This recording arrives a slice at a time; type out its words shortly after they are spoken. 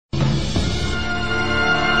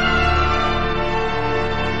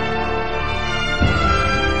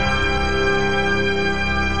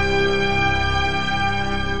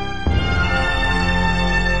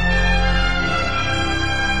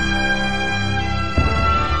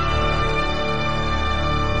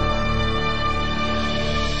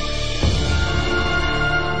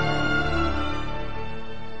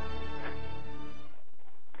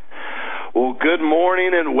Good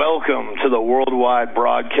morning and welcome to the worldwide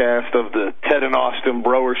broadcast of the Ted and Austin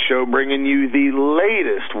Broer Show, bringing you the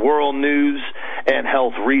latest world news and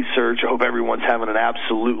health research. I hope everyone's having an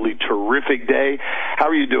absolutely terrific day. How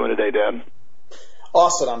are you doing today, Dad?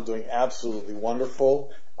 Austin, I'm doing absolutely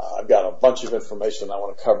wonderful. I've got a bunch of information I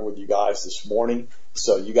want to cover with you guys this morning,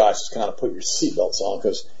 so you guys just kind of put your seatbelts on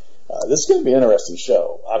because this is going to be an interesting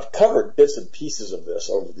show. I've covered bits and pieces of this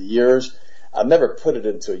over the years. I've never put it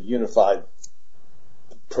into a unified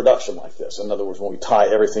production like this. In other words, when we tie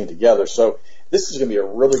everything together. So this is going to be a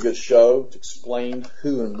really good show to explain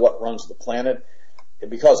who and what runs the planet. And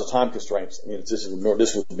because of time constraints, I mean, this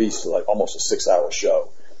would be like almost a 6-hour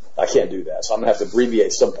show. I can't do that. So I'm going to have to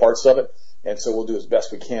abbreviate some parts of it. And so we'll do as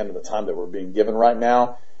best we can in the time that we're being given right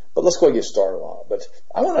now. But let's go and get started on it. But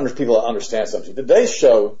I want people to understand something. Today's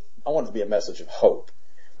show, I want it to be a message of hope.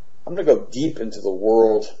 I'm going to go deep into the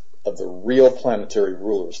world of the real planetary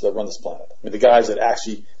rulers that run this planet. I mean, the guys that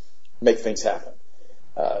actually make things happen.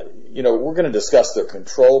 We're going to discuss their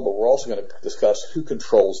control, but we're also going to discuss who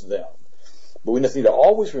controls them. But we need to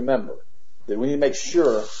always remember that we need to make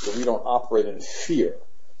sure that we don't operate in fear,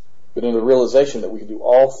 but in the realization that we can do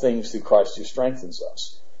all things through Christ who strengthens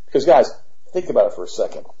us. Because, guys, think about it for a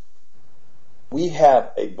second. We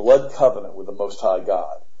have a blood covenant with the Most High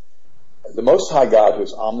God. The Most High God, who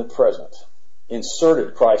is omnipresent,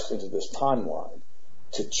 inserted Christ into this timeline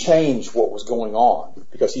to change what was going on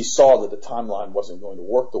because he saw that the timeline wasn't going to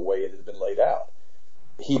work the way it had been laid out.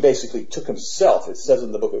 He basically took himself. It says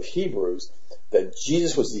in the book of Hebrews that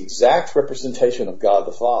Jesus was the exact representation of God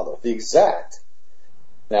the Father. The exact.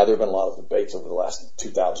 Now, there have been a lot of debates over the last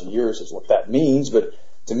 2,000 years as what that means, but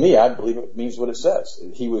to me, I believe it means what it says.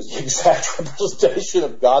 He was the exact representation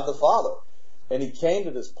of God the Father. And he came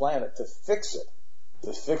to this planet to fix it,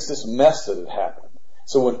 to fix this mess that had happened.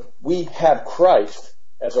 So when we have Christ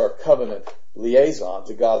as our covenant liaison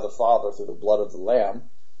to God the Father through the blood of the Lamb,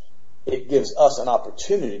 it gives us an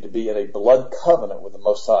opportunity to be in a blood covenant with the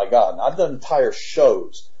Most High God. Now, I've done entire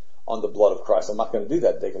shows on the blood of Christ. I'm not going to do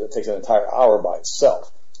that today because it takes an entire hour by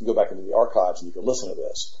itself. You can go back into the archives and you can listen to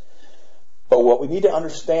this. But what we need to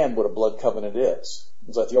understand what a blood covenant is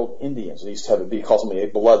like the old Indians. They used to have it called somebody a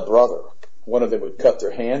blood brother. One of them would cut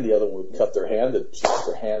their hand, the other one would cut their hand, they'd put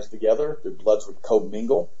their hands together, their bloods would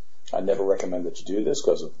commingle. I never recommend that you do this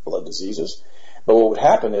because of blood diseases. But what would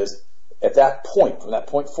happen is, at that point, from that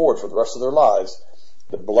point forward for the rest of their lives,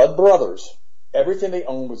 the blood brothers, everything they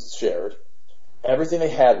owned was shared, everything they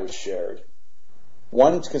had was shared.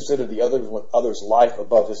 One considered the other's life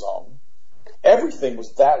above his own. Everything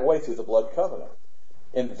was that way through the blood covenant.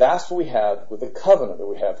 And that's what we have with the covenant that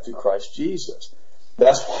we have through Christ Jesus.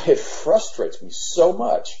 That's why it frustrates me so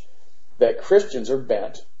much that Christians are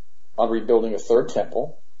bent on rebuilding a third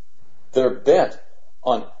temple. They're bent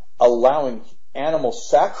on allowing animal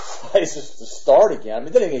sacrifices to start again. I mean,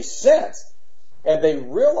 it doesn't make any sense. And they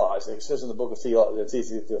realize, it says in the book of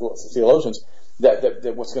Theologians,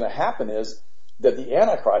 that what's going to happen is that the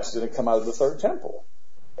Antichrist is going to come out of the third temple.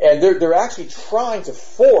 And they're actually trying to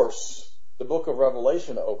force the book of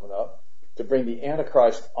Revelation to open up, to bring the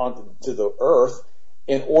Antichrist onto the earth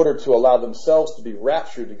in order to allow themselves to be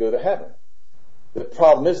raptured to go to heaven. The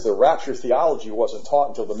problem is the rapture theology wasn't taught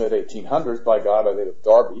until the mid-1800s by a guy by the name of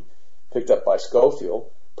Darby, picked up by Schofield,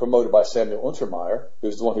 promoted by Samuel Untermeyer, who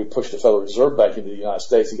was the one who pushed the Federal Reserve Bank into the United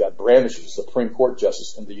States. He got brandished as a Supreme Court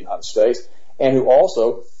justice in the United States, and who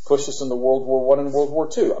also pushed us into World War I and World War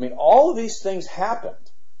II. I mean, all of these things happened,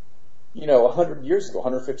 100 years ago,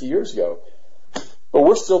 150 years ago. But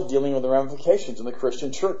we're still dealing with the ramifications in the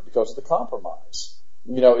Christian church because of the compromise.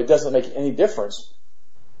 It doesn't make any difference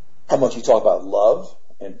how much you talk about love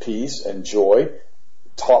and peace and joy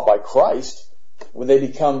taught by Christ when they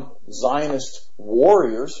become Zionist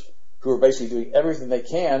warriors who are basically doing everything they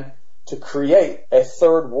can to create a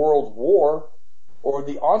third world war or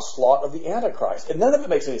the onslaught of the Antichrist. And none of it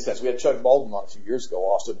makes any sense. We had Chuck Baldwin on a few years ago,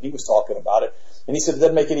 Austin. He was talking about it. And he said it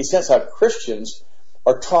doesn't make any sense how Christians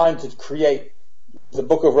are trying to create the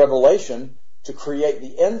book of Revelation to create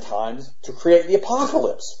the end times, to create the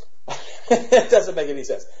apocalypse. It doesn't make any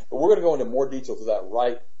sense. But we're going to go into more detail to that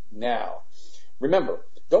right now. Remember,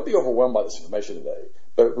 don't be overwhelmed by this information today,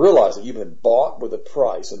 but realize that you've been bought with a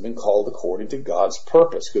price and been called according to God's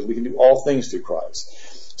purpose, because we can do all things through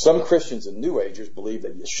Christ. Some Christians and New Agers believe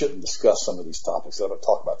that you shouldn't discuss some of these topics that I'm going to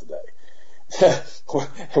talk about today.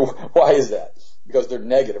 Why is that? Because they're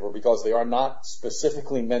negative or because they are not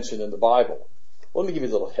specifically mentioned in the Bible. Let me give you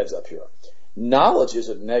a little heads up here. Knowledge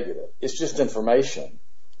isn't negative. It's just information.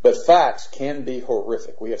 But facts can be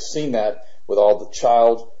horrific. We have seen that with all the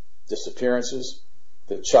child disappearances,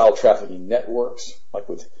 the child trafficking networks, like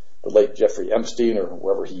with the late Jeffrey Epstein or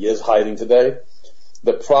wherever he is hiding today.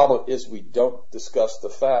 The problem is we don't discuss the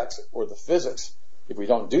facts or the physics. If we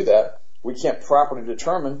don't do that, we can't properly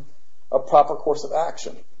determine a proper course of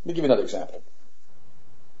action. Let me give you another example.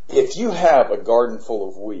 If you have a garden full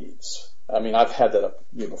of weeds, I mean, I've had that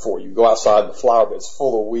before. You go outside, the flower bed's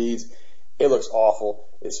full of weeds. It looks awful.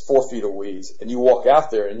 It's 4 feet of weeds. And you walk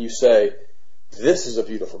out there and you say, this is a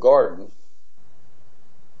beautiful garden.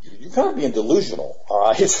 You're kind of being delusional, all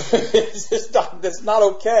right? That's not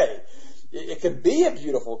okay. It can be a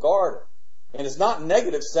beautiful garden. And it's not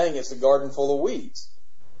negative saying it's a garden full of weeds.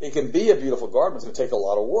 It can be a beautiful garden. It's going to take a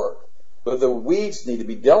lot of work. But the weeds need to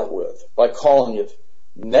be dealt with by calling it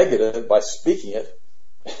negative, by speaking it,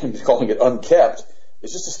 and calling it unkept.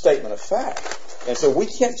 It's just a statement of fact. And so we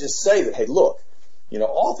can't just say that, hey, look,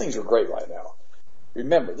 all things are great right now.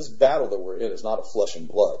 Remember, this battle that we're in is not of flesh and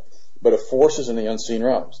blood, but of forces in the unseen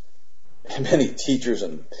realms. And many teachers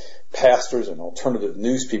and pastors and alternative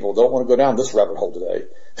news people don't want to go down this rabbit hole today.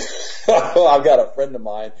 I've got a friend of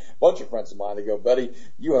mine, a bunch of friends of mine, that go, buddy,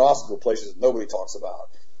 you and Austin go places nobody talks about.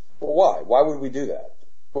 Well, why? Why would we do that?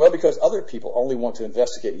 Well, because other people only want to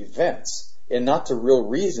investigate events and not the real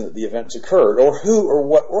reason that the events occurred or who or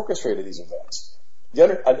what orchestrated these events. Do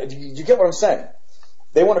you get what I'm saying?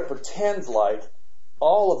 They want to pretend like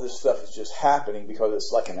all of this stuff is just happening because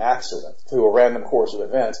it's like an accident through a random course of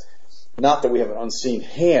events, not that we have an unseen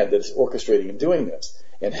hand that is orchestrating and doing this.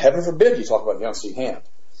 And heaven forbid you talk about the unseen hand.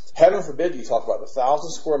 Heaven forbid you talk about the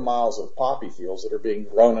 1,000 square miles of poppy fields that are being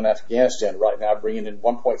grown in Afghanistan right now, bringing in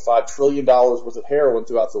 $1.5 trillion worth of heroin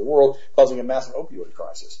throughout the world, causing a massive opioid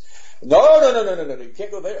crisis. No. You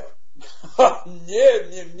can't go there. No.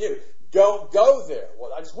 Don't go there.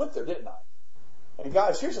 Well, I just went there, didn't I? And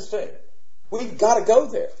guys, here's the thing. We've got to go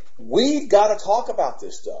there. We've got to talk about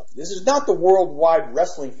this stuff. This is not the Worldwide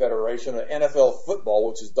Wrestling Federation or NFL football,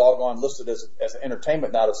 which is doggone listed as an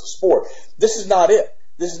entertainment, not as a sport. This is not it.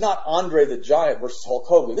 This is not Andre the Giant versus Hulk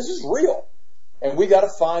Hogan. This is real. And we got to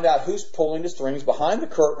find out who's pulling the strings behind the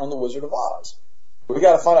curtain on The Wizard of Oz. We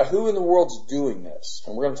got to find out who in the world's doing this.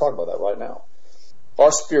 And we're going to talk about that right now.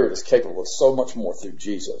 Our spirit is capable of so much more through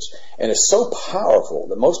Jesus. And it's so powerful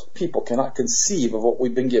that most people cannot conceive of what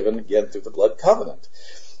we've been given, again, through the blood covenant.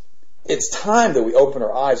 It's time that we open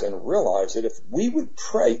our eyes and realize that if we would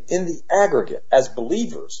pray in the aggregate as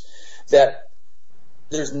believers, that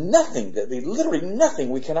there's literally nothing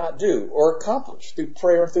we cannot do or accomplish through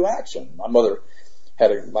prayer and through action. My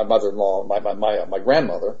mother-in-law, my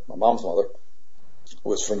grandmother, my mom's mother,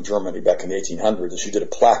 was from Germany back in the 1800s, and she did a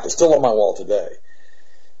plaque that's still on my wall today.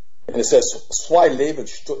 And it says, Zwei Leben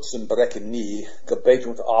stützen brechen nie, Gebet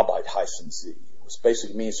und Arbeit heißen sie. Which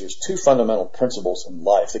basically means there's 2 fundamental principles in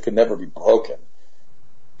life that can never be broken.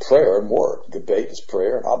 Prayer and work. Gebet is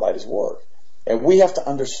prayer and Arbeit is work. And we have to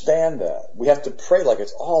understand that. We have to pray like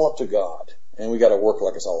it's all up to God. And we got to work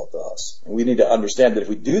like it's all up to us. And we need to understand that if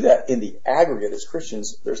we do that in the aggregate as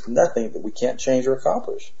Christians, there's nothing that we can't change or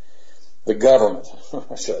accomplish. The government,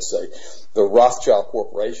 should I say, the Rothschild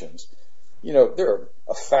corporations, they're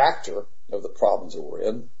a factor of the problems that we're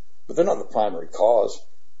in, but they're not the primary cause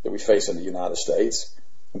that we face in the United States.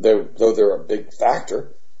 Though they're a big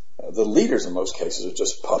factor, the leaders in most cases are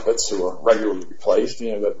just puppets who are regularly replaced.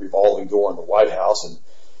 That revolving door in the White House, and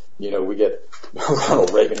we get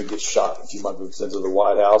Ronald Reagan who gets shot a few months into the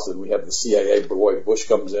White House, and we have the CIA boy Bush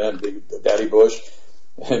comes in, Big Daddy Bush,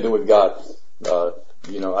 and then we've got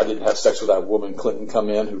I didn't have sex with that woman Clinton come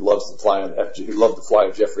in who loved to fly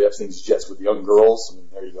Jeffrey Epstein's jets with young girls. I mean,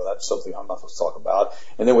 there you go. That's something I'm not supposed to talk about.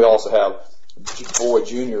 And then we also have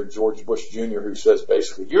George Bush Jr., who says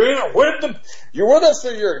basically, you're with us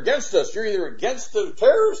or you're against us. You're either against the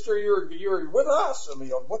terrorists or you're with us. I mean,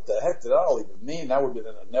 what the heck did that all even mean? That would have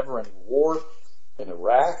been a never-ending war in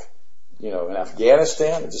Iraq, in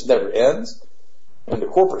Afghanistan. It just never ends. And the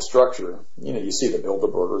corporate structure, you see the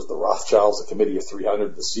Bilderbergers, the Rothschilds, the Committee of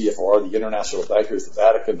 300, the CFR, the international bankers, the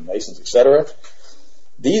Vatican, the Masons, etc.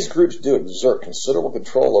 These groups do exert considerable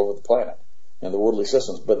control over the planet and the worldly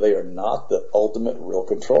systems, but they are not the ultimate real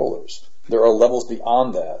controllers. There are levels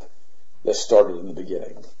beyond that started in the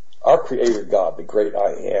beginning. Our Creator God, the great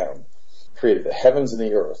I Am, created the heavens and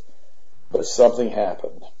the earth, but something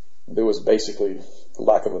happened. There was basically, for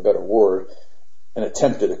lack of a better word, an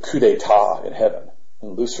attempt at a coup d'etat in heaven.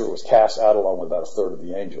 And Lucifer was cast out along with about a third of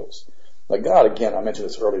the angels. Now God, again, I mentioned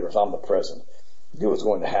this earlier, is omnipresent. He knew what was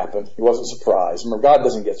going to happen. He wasn't surprised. Remember, God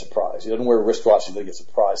doesn't get surprised. He doesn't wear a wristwatch. He doesn't get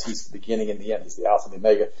surprised. He's the beginning and the end. He's the Alpha and the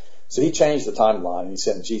Omega. So he changed the timeline, and he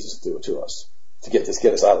sent Jesus to do it to us, to get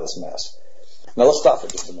us out of this mess. Now let's stop for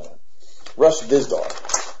just a minute. Russ Dizdar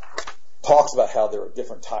talks about how there are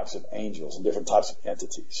different types of angels and different types of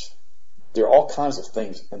entities. There are all kinds of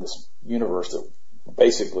things in this universe that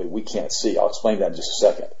basically we can't see. I'll explain that in just a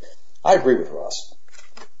second. I agree with Russ.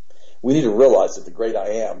 We need to realize that the great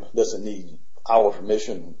I am doesn't need our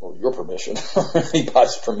permission or your permission or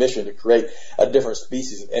anybody's permission to create a different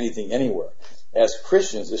species of anything anywhere. As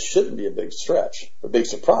Christians, this shouldn't be a big stretch, a big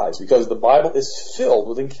surprise, because the Bible is filled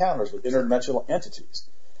with encounters with interdimensional entities.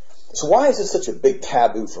 So why is this such a big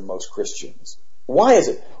taboo for most Christians? Why is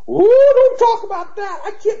it, don't talk about that.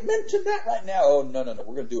 I can't mention that right now. Oh, no.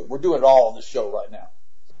 We're going to do it. We're doing it all on this show right now.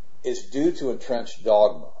 It's due to entrenched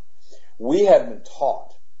dogma. We have been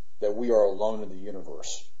taught that we are alone in the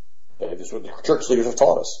universe. That is what the church leaders have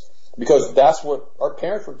taught us. Because that's what our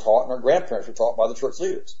parents were taught and our grandparents were taught by the church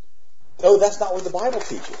leaders. No, that's not what the Bible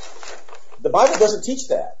teaches. The Bible doesn't teach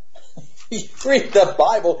that. You read the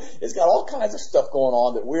Bible, it's got all kinds of stuff going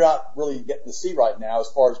on that we're not really getting to see right now as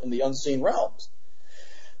far as in the unseen realms.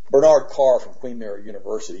 Bernard Carr from Queen Mary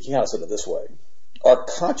University, he kind of said it this way. Our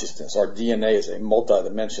consciousness, our DNA, is a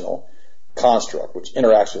multidimensional construct which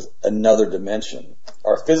interacts with another dimension.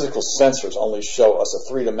 Our physical sensors only show us a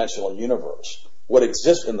three-dimensional universe. What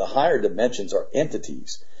exists in the higher dimensions are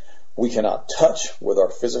entities we cannot touch with our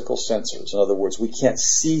physical sensors. In other words, we can't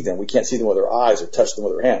see them. We can't see them with our eyes or touch them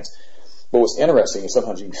with our hands. But what's interesting is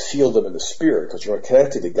sometimes you can feel them in the Spirit because you're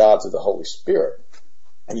connected to God through the Holy Spirit.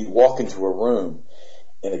 And you walk into a room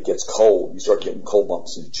and it gets cold. You start getting cold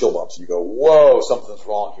bumps and chill bumps. And you go, whoa, something's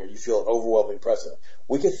wrong here. You feel an overwhelming presence.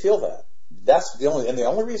 We can feel that. That's the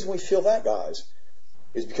only reason we feel that, guys,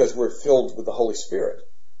 is because we're filled with the Holy Spirit.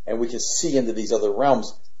 And we can see into these other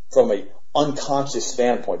realms from a unconscious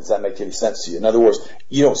standpoint. Does that make any sense to you? In other words,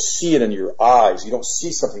 you don't see it in your eyes. You don't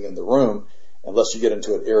see something in the room unless you get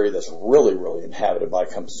into an area that's really, really inhabited by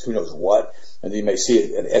who knows what, and then you may see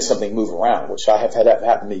it as something move around, which I have had that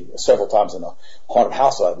happen to me several times in a haunted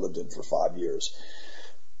house that I've lived in for 5 years.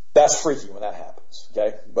 That's freaky when that happens,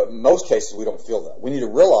 okay? But in most cases, we don't feel that. We need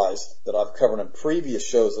to realize that I've covered in previous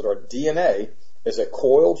shows that our DNA is a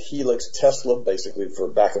coiled helix Tesla, basically, for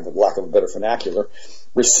lack of a better vernacular,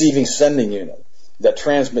 receiving sending unit that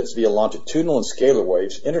transmits via longitudinal and scalar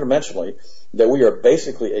waves interdimensionally, that we are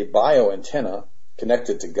basically a bioantenna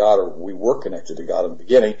connected to God, or we were connected to God in the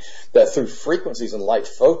beginning, that through frequencies and light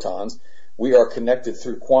photons, we are connected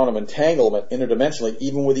through quantum entanglement interdimensionally,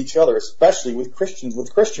 even with each other, especially with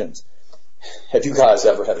Christians. Have you guys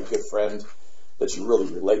ever had a good friend that you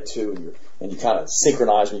really relate to, and you kind of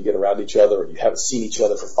synchronize when you get around each other, and you haven't seen each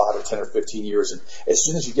other for 5 or 10 or 15 years, and as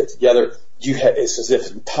soon as you get together, it's as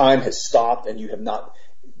if time has stopped and you have not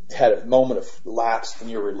had a moment of lapse in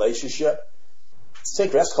your relationship?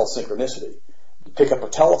 That's called synchronicity. You pick up a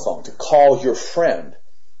telephone to call your friend,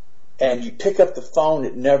 and you pick up the phone,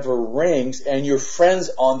 it never rings, and your friend's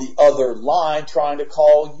on the other line trying to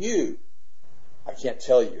call you. I can't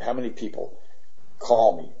tell you how many people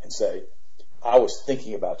call me and say, I was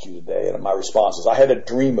thinking about you today, and my response is, I had a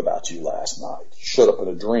dream about you last night. You showed up in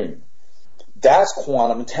a dream. That's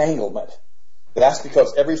quantum entanglement. That's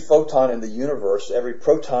because every photon in the universe, every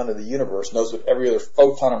proton in the universe knows what every other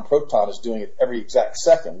photon and proton is doing at every exact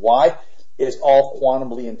second. Why? It is all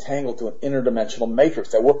quantumly entangled to an interdimensional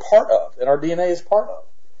matrix that we're part of, and our DNA is part of.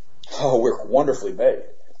 Oh, we're wonderfully made.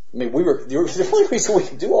 I mean, the only reason we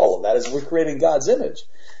can do all of that is we're creating God's image.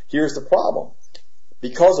 Here's the problem.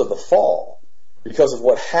 Because of the fall, because of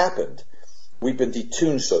what happened, we've been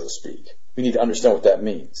detuned, so to speak. We need to understand what that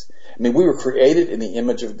means. I mean, we were created in the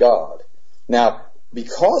image of God. Now,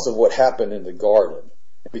 because of what happened in the garden,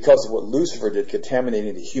 because of what Lucifer did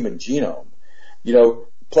contaminating the human genome,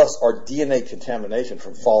 plus our DNA contamination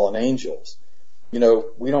from fallen angels, we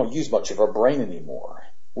don't use much of our brain anymore.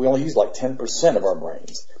 We only use like 10% of our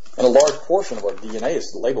brains. And a large portion of our DNA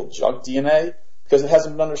is labeled junk DNA because it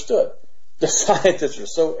hasn't been understood. The scientists are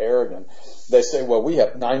so arrogant. They say, well, we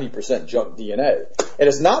have 90% junk DNA. And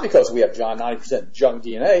it's not because we have 90% junk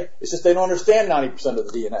DNA. It's just they don't understand 90%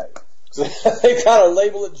 of the DNA. So they got to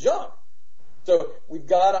label it junk. So we've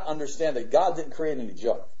got to understand that God didn't create any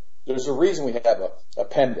junk. There's a reason we have an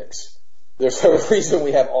appendix. There's a reason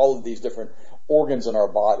we have all of these different organs in our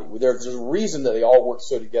body. There's a reason that they all work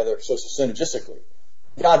so together, so synergistically.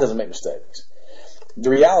 God doesn't make mistakes. The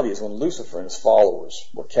reality is when Lucifer and his followers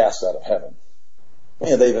were cast out of heaven,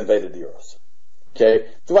 they've invaded the earth. Okay?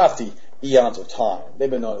 Throughout the eons of time, they've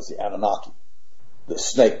been known as the Anunnaki, the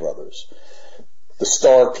Snake Brothers, the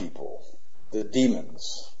Star People, the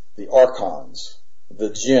demons, the Archons, the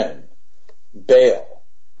Jinn, Baal,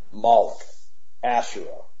 Moloch,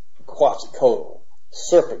 Asherah, Quetzalcoatl,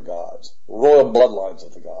 serpent gods, royal bloodlines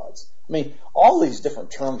of the gods. I mean, all these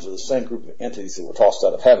different terms are the same group of entities that were tossed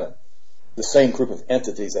out of heaven. the same group of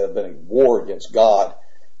entities that have been at war against God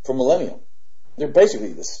for millennium. They're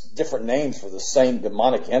basically different names for the same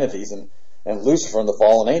demonic entities and Lucifer and the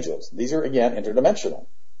fallen angels. These are, again, interdimensional.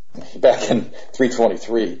 Back in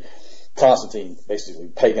 323, Constantine basically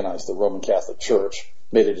paganized the Roman Catholic Church,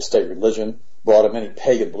 made it a state religion, brought in many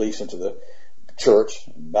pagan beliefs into the church.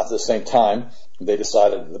 About the same time, they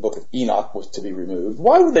decided that the book of Enoch was to be removed.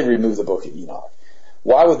 Why would they remove the book of Enoch?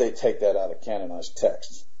 Why would they take that out of canonized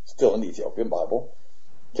text? Still in the Ethiopian Bible.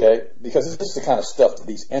 Okay? Because this is the kind of stuff that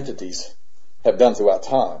these entities have done throughout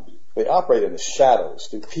time. They operate in the shadows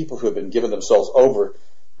through people who have been given themselves over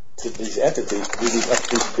to these entities to do these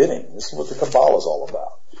entities' bidding. This is what the Kabbalah is all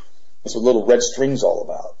about. This is what little red string's all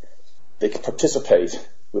about. They can participate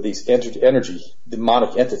with these energy,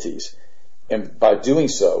 demonic entities, and by doing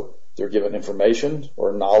so, they're given information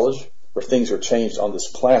or knowledge, or things are changed on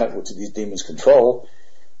this planet, which these demons control,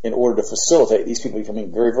 in order to facilitate these people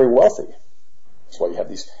becoming very, very wealthy. That's why you have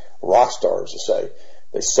these rock stars who say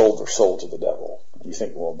they sold their soul to the devil. And you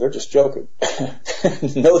think, well, they're just joking.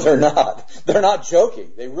 No, they're not. They're not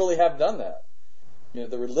joking. They really have done that. You know,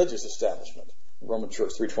 the religious establishment, Roman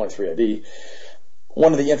Church, 323 AD,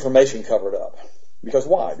 wanted the information covered up. Because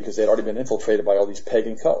why? Because they had already been infiltrated by all these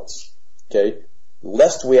pagan cults. Okay?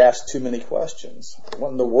 Lest we ask too many questions.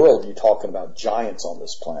 What in the world are you talking about giants on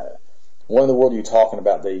this planet? What in the world are you talking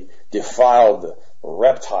about? They defiled the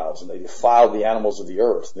reptiles and they defiled the animals of the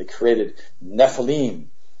earth. They created Nephilim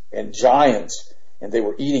and giants, and they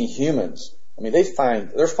were eating humans. I mean,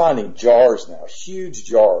 they're finding jars now, huge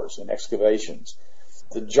jars in excavations.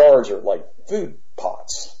 The jars are like food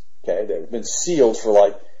pots. Okay, they've been sealed for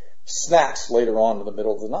like snacks later on in the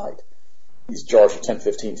middle of the night. These jars are 10,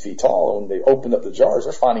 15 feet tall. When they opened up the jars,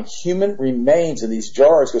 they're finding human remains in these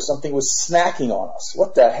jars because something was snacking on us.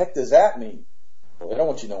 What the heck does that mean? Well, they don't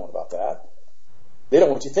want you knowing about that. They don't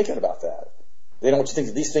want you thinking about that. They don't want you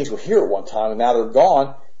thinking that these things were here at one time and now they're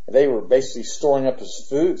gone, and they were basically storing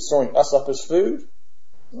us up as food.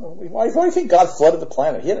 Why do you think God flooded the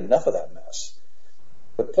planet? He had enough of that mess.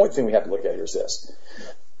 The point thing we have to look at here is this.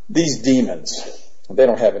 These demons, they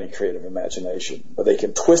don't have any creative imagination, but they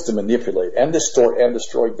can twist and manipulate and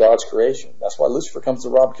destroy God's creation. That's why Lucifer comes to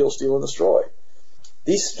rob, kill, steal, and destroy.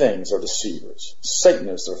 These things are deceivers. Satan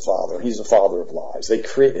is their father, and he's the father of lies. They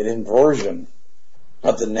create an inversion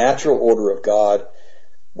of the natural order of God.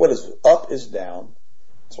 What is up is down.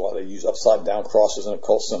 That's why they use upside down crosses and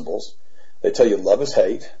occult symbols. They tell you love is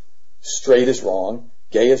hate, straight is wrong,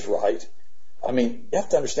 gay is right. I mean, you have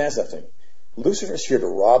to understand something. Lucifer is here to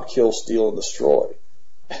rob, kill, steal, and destroy.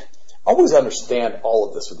 I always understand all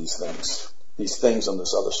of this with these things on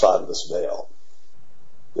this other side of this veil.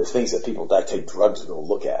 The things that people that take drugs to go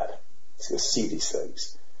look at, to see these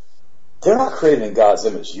things. They're not created in God's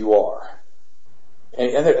image, you are.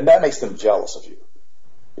 And that makes them jealous of you.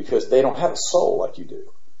 Because they don't have a soul like you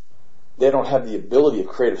do. They don't have the ability of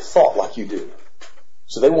creative thought like you do.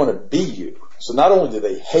 So they want to be you. So not only do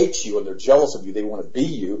they hate you and they're jealous of you, they want to be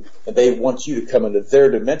you, and they want you to come into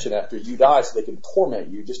their dimension after you die so they can torment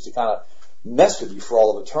you just to kind of mess with you for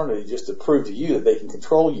all of eternity, just to prove to you that they can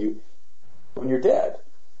control you when you're dead.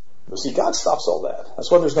 But see, God stops all that.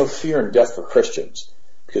 That's why there's no fear and death for Christians,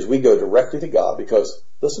 because we go directly to God. Because,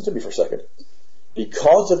 listen to me for a second,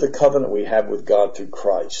 because of the covenant we have with God through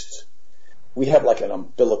Christ, we have like an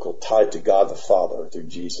umbilical tied to God the Father through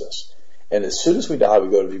Jesus. And as soon as we die, we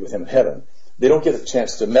go to be with Him in heaven. They don't get a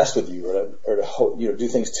chance to mess with you or to do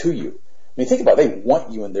things to you. I mean, think about it. They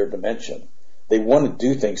want you in their dimension. They want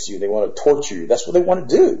to do things to you. They want to torture you. That's what they want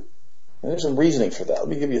to do. And there's some reasoning for that. Let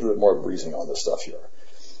me give you a little bit more reasoning on this stuff here.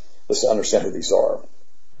 Let's understand who these are.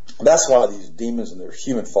 That's why these demons and their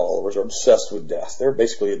human followers are obsessed with death. They're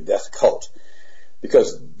basically a death cult.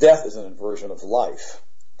 Because death is an inversion of life.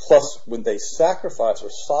 Plus, when they sacrifice or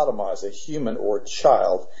sodomize a human or a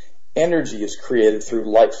child, energy is created through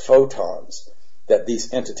light photons that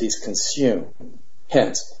these entities consume.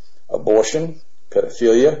 Hence, abortion,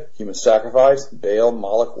 pedophilia, human sacrifice, Baal,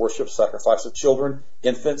 Moloch worship, sacrifice of children,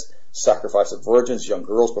 infants, sacrifice of virgins, young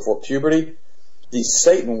girls before puberty. These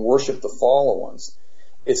Satan worship the fallen ones.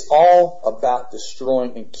 It's all about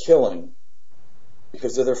destroying and killing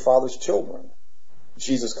because they're their father's children.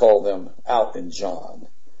 Jesus called them out in John.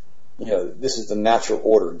 You know, this is the natural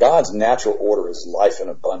order. God's natural order is life and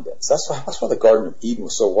abundance. That's why the Garden of Eden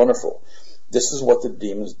was so wonderful. This is why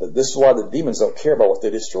the demons don't care about what they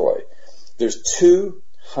destroy. There's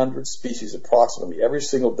 200 species approximately every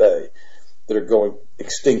single day that are going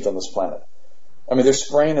extinct on this planet. I mean, they're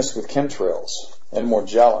spraying us with chemtrails and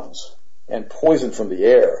Morgellons and poison from the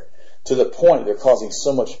air to the point they're causing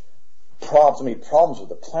so much problems with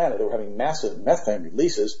the planet. They're having massive methane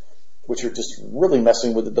releases which are just really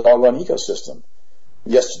messing with the doggone ecosystem.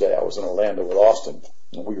 Yesterday I was in Orlando with Austin,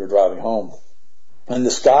 and we were driving home, and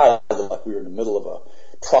the sky looked like we were in the middle of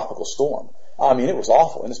a tropical storm. I mean, it was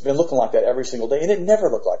awful, and it's been looking like that every single day, and it never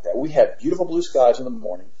looked like that. We had beautiful blue skies in the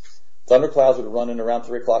morning. Thunderclouds would run in around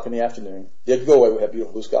 3 o'clock in the afternoon. They'd go away, we'd have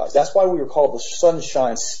beautiful blue skies. That's why we were called the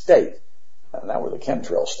Sunshine State. And now we're the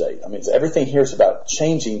chemtrail state. I mean, everything here is about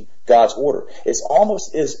changing God's order. It's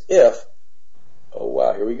almost as if, oh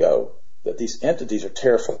wow, here we go, that these entities are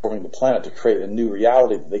terraforming the planet to create a new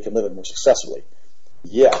reality that they can live in more successfully.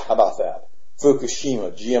 Yeah, how about that?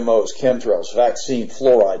 Fukushima, GMOs, chemtrails, vaccine,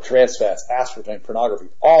 fluoride, trans fats, aspartame, pornography,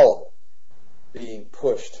 all of it being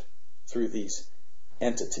pushed through these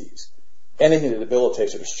entities. Anything that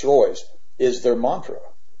debilitates or destroys is their mantra.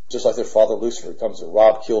 Just like their father Lucifer comes to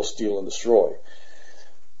rob, kill, steal, and destroy.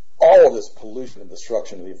 All of this pollution and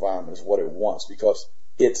destruction of the environment is what it wants, because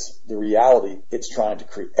it's the reality it's trying to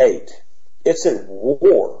create. It's at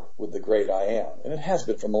war with the great I am, and it has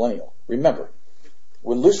been for millennia. Remember,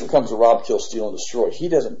 when Lucifer comes to rob, kill, steal, and destroy, he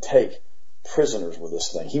doesn't take prisoners with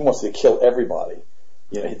this thing. He wants to kill everybody.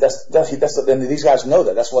 You know, and these guys know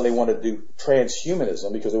that. That's why they want to do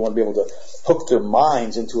transhumanism, because they want to be able to hook their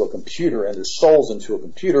minds into a computer and their souls into a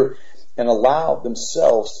computer and allow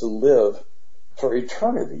themselves to live for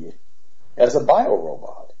eternity as a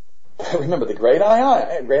biorobot. Remember, the great I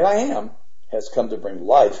am has come to bring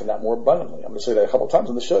life, and that more abundantly. I'm going to say that a couple of times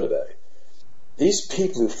on the show today. These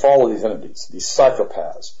people who follow these entities, these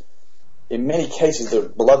psychopaths, in many cases they're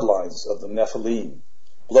bloodlines of the Nephilim,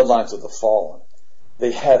 bloodlines of the fallen.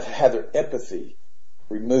 They have had their empathy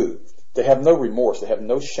removed. They have no remorse. They have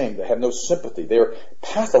no shame. They have no sympathy. They are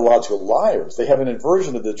pathological liars. They have an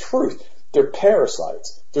aversion to the truth. They're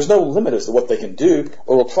parasites. There's no limit as to what they can do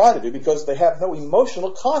or will try to do, because they have no emotional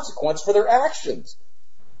consequence for their actions.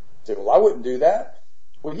 You say, well, I wouldn't do that.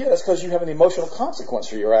 Well, yeah, that's because you have an emotional consequence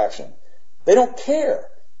for your action. They don't care.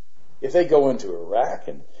 If they go into Iraq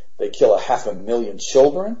and they kill 500,000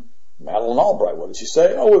 children, Madeleine Albright, what did she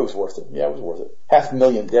say? Oh, it was worth it. Yeah, it was worth it.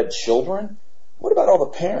 500,000 dead children? What about all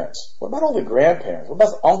the parents? What about all the grandparents? What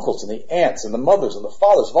about the uncles and the aunts and the mothers and the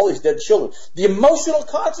fathers of all these dead children? The emotional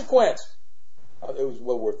consequence. It was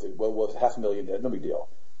well worth it. Well worth 500,000 dead. No big deal.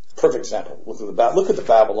 Perfect example. Look at the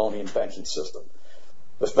Babylonian banking system.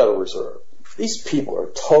 The Federal Reserve. These people are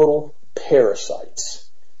total parasites.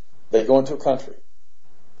 They go into a country.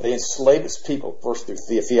 They enslave its people, first through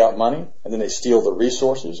fiat money, and then they steal the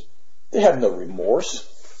resources. They have no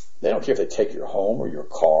remorse. They don't care if they take your home or your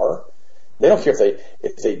car. They don't care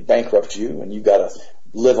if they bankrupt you and you got to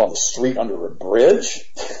live on the street under a bridge.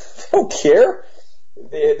 They don't care.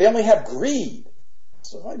 They only have greed.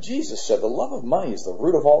 So like Jesus said, the love of money is the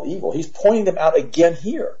root of all evil. He's pointing them out again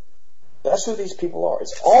here. That's who these people are.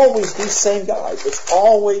 It's always these same guys. It's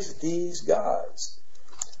always these guys.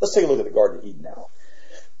 Let's take a look at the Garden of Eden now.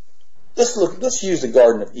 Let's use the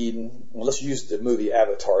Garden of Eden. Well, let's use the movie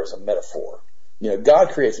Avatar as a metaphor. You know, God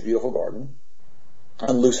creates a beautiful garden,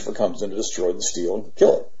 and Lucifer comes in to destroy and steal and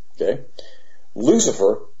kill it. Okay?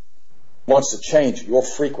 Lucifer wants to change your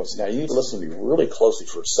frequency. Now, you need to listen to me really closely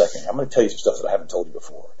for a second. I'm going to tell you some stuff that I haven't told you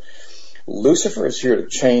before. Lucifer is here to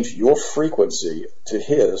change your frequency to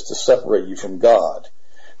his, to separate you from God,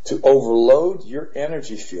 to overload your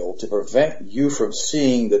energy field, to prevent you from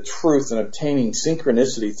seeing the truth and obtaining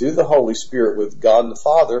synchronicity through the Holy Spirit with God the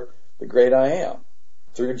Father, the great I am,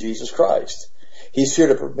 through Jesus Christ. He's here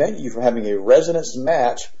to prevent you from having a resonance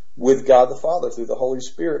match with God the Father through the Holy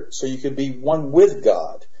Spirit, so you can be one with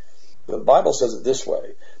God. The Bible says it this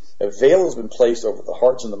way: a veil has been placed over the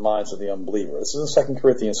hearts and the minds of the unbeliever. This is in 2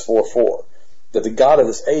 Corinthians 4:4, that the God of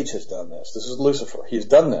this age has done this. This is Lucifer. He's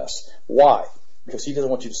done this. Why? Because he doesn't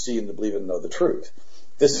want you to see and to believe and know the truth.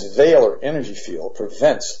 This veil or energy field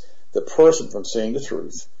prevents the person from seeing the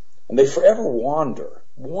truth. And they forever wander,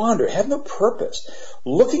 have no purpose,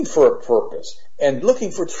 looking for a purpose and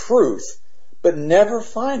looking for truth, but never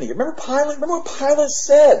finding it. Remember what Pilate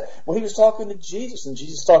said when he was talking to Jesus, and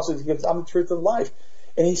Jesus talks to him, he goes, I'm the truth of life.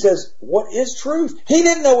 And he says, what is truth? He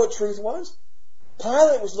didn't know what truth was.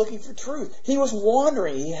 Pilate was looking for truth. He was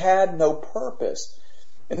wandering. He had no purpose.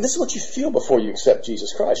 And this is what you feel before you accept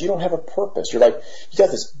Jesus Christ. You don't have a purpose. You're like, you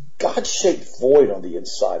got this God-shaped void on the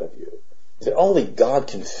inside of you that only God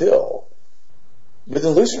can fill. But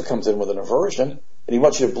then Lucifer comes in with an aversion, and he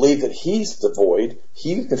wants you to believe that he's the void.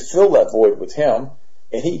 He can fill that void with him,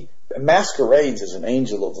 and he masquerades as an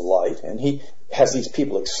angel of the light, and he has these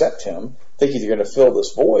people accept him, thinking they're going to fill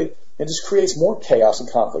this void, and just creates more chaos and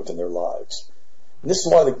conflict in their lives. And this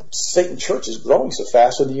is why the Satan church is growing so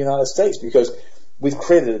fast in the United States, because we've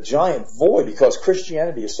created a giant void because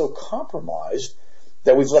Christianity is so compromised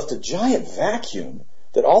that we've left a giant vacuum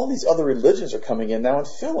that all these other religions are coming in now and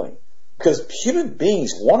filling. Because human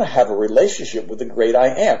beings want to have a relationship with the great I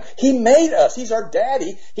am. He made us. He's our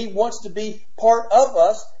daddy. He wants to be part of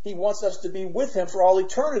us. He wants us to be with him for all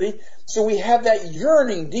eternity. So we have that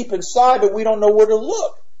yearning deep inside, but we don't know where to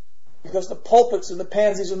look. Because the pulpits and the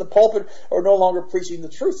pansies in the pulpit are no longer preaching the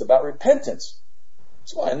truth about repentance.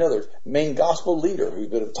 That's why I know there's a main gospel leader who's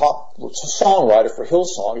been a top songwriter for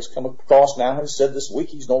Hillsong has come across now and has said this week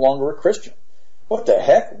he's no longer a Christian. What the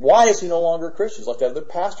heck? Why is he no longer a Christian? It's like that other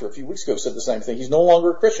pastor a few weeks ago said the same thing. He's no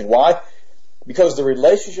longer a Christian. Why? Because the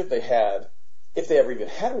relationship they had, if they ever even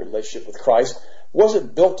had a relationship with Christ,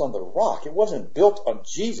 wasn't built on the rock. It wasn't built on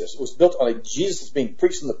Jesus. It was built on a Jesus that's being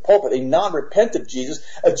preached in the pulpit, a non-repentant Jesus,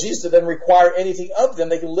 a Jesus that doesn't require anything of them.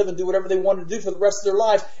 They can live and do whatever they want to do for the rest of their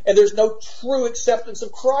lives, and there's no true acceptance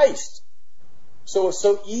of Christ. So it's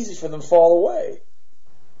so easy for them to fall away.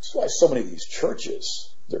 That's why so many of these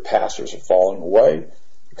churches, their pastors are falling away.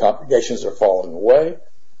 The congregations are falling away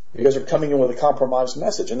because they're coming in with a compromised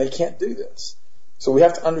message, and they can't do this. So we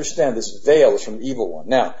have to understand this veil is from the evil one.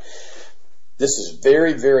 Now, this is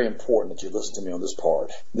very, very important that you listen to me on this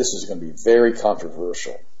part. This is going to be very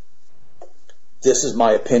controversial. This is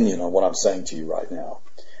my opinion on what I'm saying to you right now.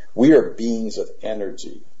 We are beings of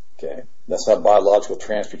energy. Okay? That's how biological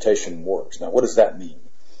transmutation works. Now, what does that mean?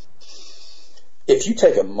 If you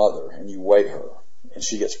take a mother and you weigh her, and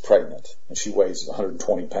she gets pregnant, and she weighs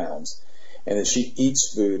 120 pounds, and then she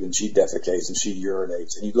eats food, and she defecates, and she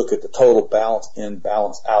urinates, and you look at the total balance in,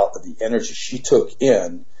 balance out of the energy she took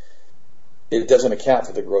in, it doesn't account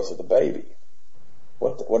for the growth of the baby.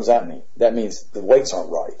 What does that mean? That means the weights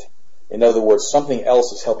aren't right. In other words, something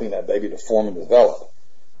else is helping that baby to form and develop.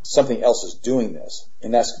 Something else is doing this,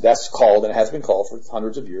 and that's called, and it has been called for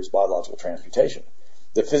hundreds of years, biological transmutation.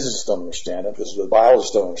 The physicists don't understand it. The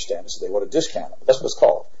biologists don't understand it, so they want to discount it. But that's what it's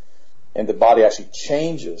called. And the body actually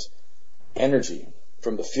changes energy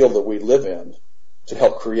from the field that we live in to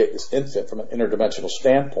help create this infant from an interdimensional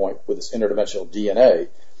standpoint with this interdimensional DNA.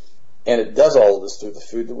 And it does all of this through the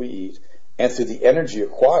food that we eat and through the energy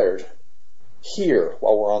acquired here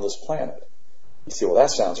while we're on this planet. You see, well, that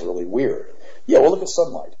sounds really weird. Yeah, well, look at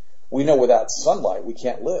sunlight. We know without sunlight we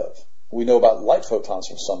can't live. We know about light photons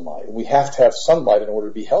from sunlight. We have to have sunlight in order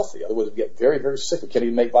to be healthy. Otherwise, we get very, very sick. We can't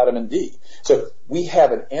even make vitamin D. So we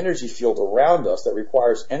have an energy field around us that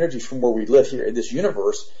requires energy from where we live here in this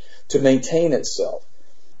universe to maintain itself.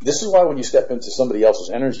 This is why when you step into somebody else's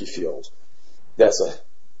energy field, that's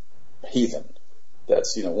a heathen.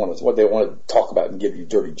 That's, what they want to talk about and give you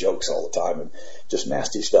dirty jokes all the time and just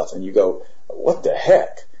nasty stuff. And you go, what the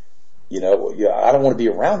heck? I don't want to be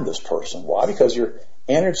around this person. Why? Because your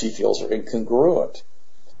energy fields are incongruent.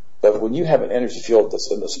 But when you have an energy field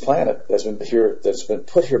that's in this planet that's been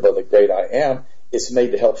put here by the great I am, it's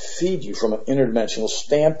made to help feed you from an interdimensional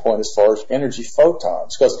standpoint as far as energy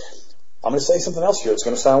photons. Because I'm going to say something else here. It's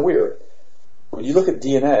going to sound weird. When you look at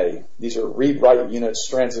DNA, these are read-write unit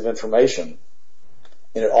strands of information,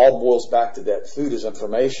 and it all boils back to that food is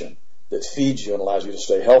information that feeds you and allows you to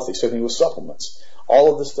stay healthy. Same thing with supplements.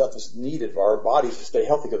 All of this stuff is needed for our bodies to stay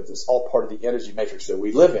healthy because it's all part of the energy matrix that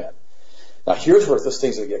we live in. Now, here's where this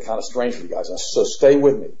thing's going to get kind of strange for you guys. So stay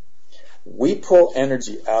with me. We pull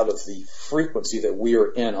energy out of the frequency that we are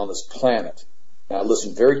in on this planet. Now,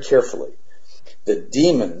 listen very carefully. The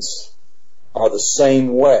demons are the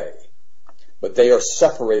same way, but they are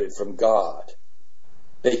separated from God.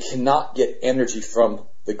 They cannot get energy from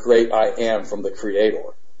the great I am, from the Creator.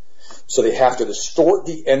 So they have to distort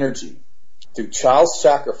the energy through child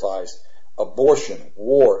sacrifice, abortion,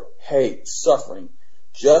 war, hate, suffering,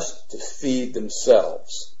 just to feed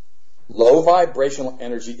themselves. Low vibrational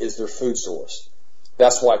energy is their food source.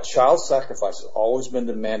 That's why child sacrifice has always been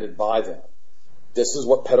demanded by them. This is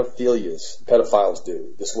what pedophiles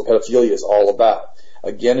do. This is what pedophilia is all about.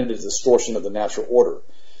 Again, it is a distortion of the natural order.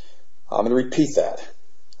 I'm going to repeat that.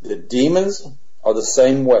 The demons are the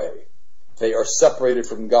same way. They are separated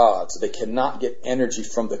from God, so they cannot get energy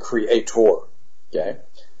from the Creator. Okay?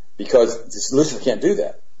 Because Lucifer can't do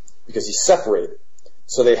that, because he's separated.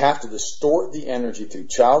 So they have to distort the energy through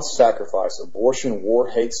child sacrifice, abortion, war,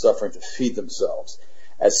 hate, suffering to feed themselves,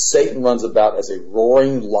 as Satan runs about as a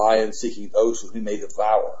roaring lion seeking those whom he may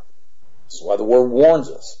devour. That's why the word warns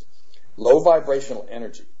us. Low vibrational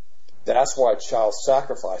energy. That's why child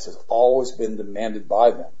sacrifice has always been demanded by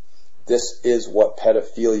them. This is what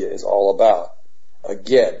pedophilia is all about.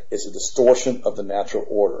 Again, it's a distortion of the natural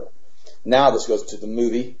order. Now this goes to the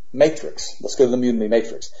movie Matrix. Let's go to the movie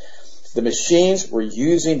Matrix. The machines were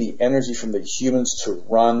using the energy from the humans to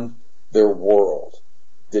run their world.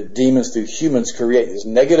 that demons through humans create this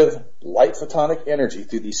negative light photonic energy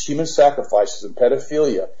through these human sacrifices and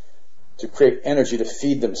pedophilia to create energy to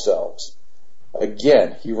feed themselves.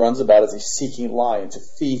 Again, he runs about as a seeking lion to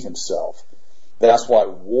feed himself. That's why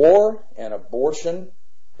war and abortion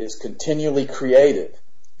is continually created.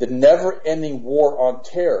 The never-ending war on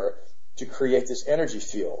terror to create this energy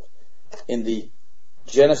field. In the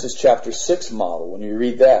Genesis chapter 6 model, when you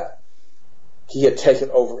read that, he had taken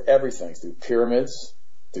over everything through pyramids,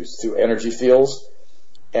 through energy fields,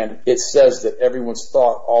 and it says that everyone's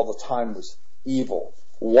thought all the time was evil.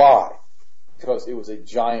 Why? Because it was a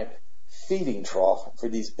giant feeding trough for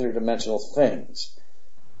these interdimensional things.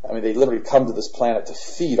 I mean, they literally come to this planet to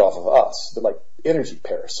feed off of us. They're like energy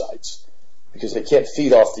parasites because they can't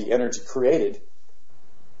feed off the energy created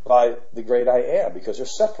by the great I Am because they're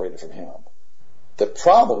separated from him. The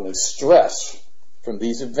problem is stress from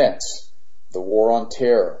these events, the war on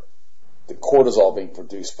terror, the cortisol being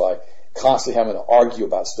produced by constantly having to argue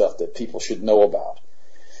about stuff that people should know about.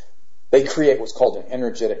 They create what's called an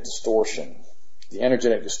energetic distortion. The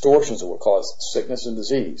energetic distortions are what cause sickness and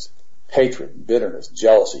disease, hatred, bitterness,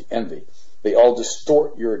 jealousy, envy. They all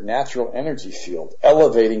distort your natural energy field,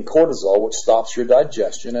 elevating cortisol, which stops your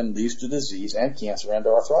digestion and leads to disease and cancer and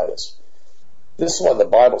arthritis. This is why the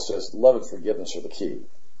Bible says love and forgiveness are the key.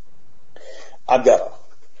 I've got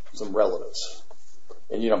some relatives.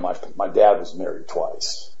 And my dad was married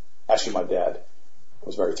twice. Actually, my dad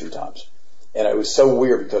was married 3 times. And it was so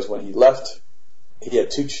weird because when he left, he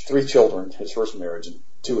had 3 children, his first marriage, and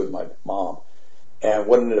 2 with my mom. And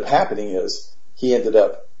what ended up happening is he ended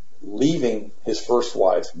up leaving his first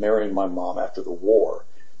wife, marrying my mom after the war.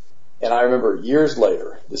 And I remember years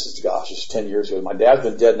later, this is 10 years ago. My dad's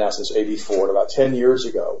been dead now since 84. And about 10 years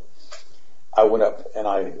ago, I went up and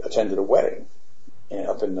I attended a wedding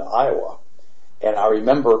up in Iowa. And I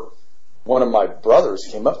remember one of my brothers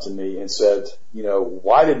came up to me and said,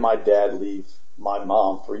 why did my dad leave my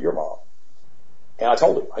mom for your mom? And I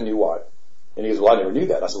told him, I knew why. And he goes, well, I never knew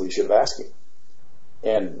that. I said, well, you should have asked him.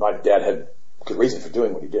 And my dad had good reason for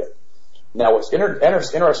doing what he did. Now, what's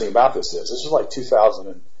interesting about this is like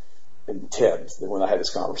 2010 when I had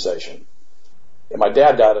this conversation. And my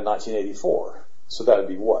dad died in 1984. So that would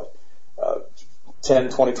be what? 10,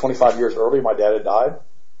 20, 25 years earlier, my dad had died.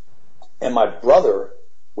 And my brother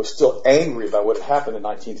was still angry about what had happened in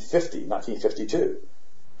 1950, 1952,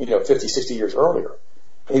 50, 60 years earlier.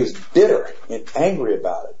 And he was bitter and angry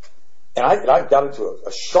about it. And I got into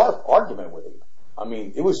a sharp argument with him. I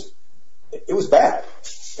mean, it was bad.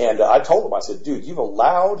 And I told him, I said, dude, you've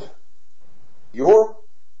allowed your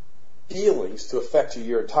feelings to affect you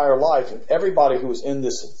your entire life. And everybody who was in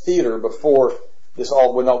this theater before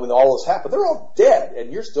when all this happened, they're all dead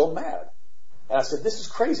and you're still mad. And I said, this is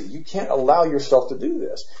crazy. You can't allow yourself to do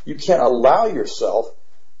this. You can't allow yourself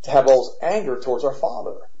to have all this anger towards our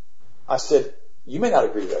Father. I said, you may not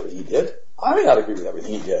agree with everything he did. I may not agree with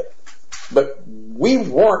everything he did. But we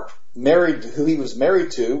weren't married to who he was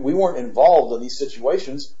married to. We weren't involved in these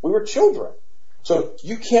situations. We were children. So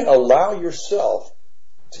you can't allow yourself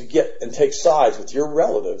to get and take sides with your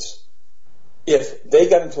relatives. If they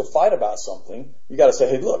got into a fight about something, you got to say,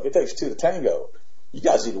 hey, look, it takes 2 to tango. You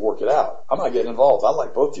guys need to work it out. I'm not getting involved. I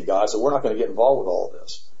like both you guys, so we're not going to get involved with all of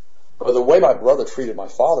this. But the way my brother treated my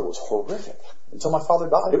father was horrific. Until my father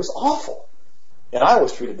died, it was awful. And I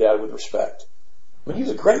always treated Dad with respect. I mean, he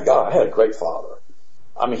was a great guy. I had a great father.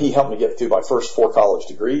 I mean, he helped me get through my first 4 college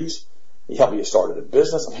degrees. He helped me get started in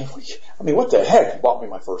business. I mean, what the heck? He bought me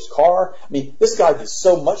my first car. I mean, this guy did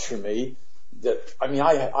so much for me that,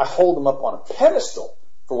 I hold him up on a pedestal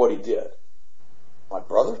for what he did. My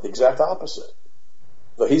brother, the exact opposite.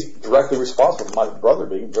 But he's directly responsible for my brother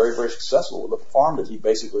being very, very successful with a farm that he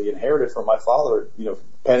basically inherited from my father,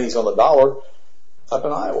 pennies on the dollar up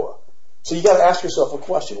in Iowa. So you got to ask yourself a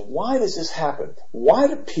question. Why does this happen? Why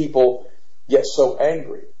do people get so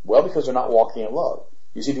angry? Well, because they're not walking in love.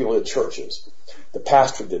 You see people in churches. The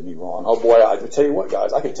pastor did me wrong. Oh boy, I can tell you what,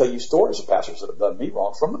 guys, I can tell you stories of pastors that have done me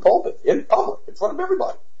wrong from the pulpit, in public, in front of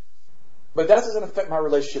everybody. But that doesn't affect my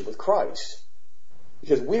relationship with Christ.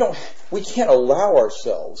 Because we can't allow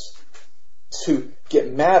ourselves to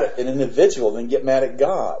get mad at an individual and then get mad at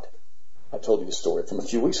God. I told you the story from a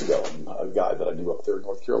few weeks ago, a guy that I knew up there in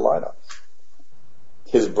North Carolina.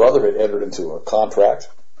 His brother had entered into a contract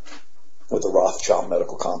with the Rothschild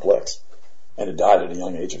Medical Complex and had died at a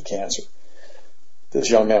young age of cancer. This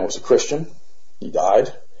young man was a Christian. He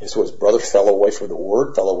died. So his brother fell away from the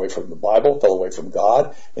Word, fell away from the Bible, fell away from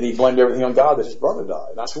God, and he blamed everything on God that his brother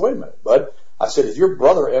died. And I said, wait a minute, bud. I said, if your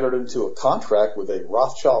brother entered into a contract with a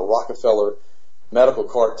Rothschild Rockefeller medical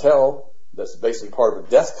cartel that's basically part of a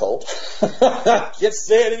death cult. Can't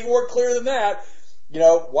say it any more clear than that.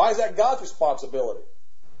 Why is that God's responsibility?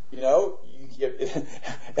 I'm not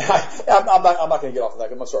going to get off of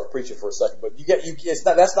that. I'm going to start preaching for a second, but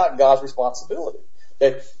that's not God's responsibility.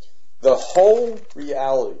 Okay? The whole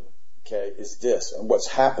reality, okay, is this, and what's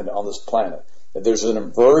happened on this planet, that there's an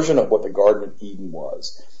inversion of what the Garden of Eden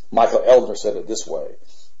was. Michael Eldner said it this way: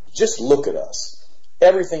 just look at us.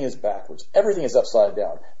 Everything is backwards. Everything is upside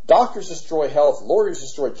down. Doctors destroy health. Lawyers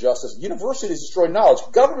destroy justice. Universities destroy knowledge.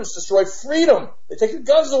 Governments destroy freedom. They take your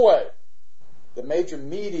guns away. The major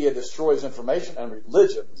media destroys information, and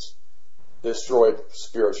religions destroy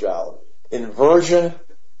spirituality. Inversion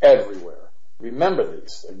everywhere. Remember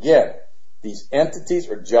these. Again, these entities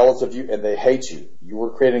are jealous of you, and they hate you. You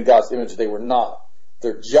were created in God's image. They were not.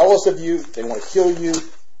 They're jealous of you. They want to kill you,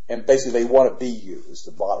 and basically they want to be you is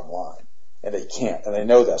the bottom line. And they can't, and they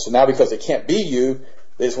know that. So now because they can't be you,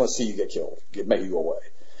 they just want to see you get killed, make you go away.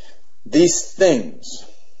 These things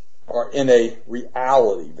are in a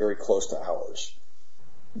reality very close to ours.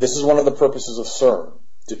 This is one of the purposes of CERN,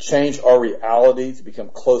 to change our reality, to become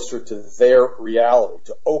closer to their reality,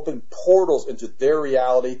 to open portals into their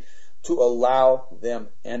reality, to allow them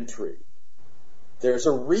entry. There's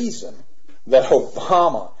a reason that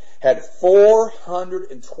Obama had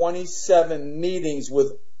 427 meetings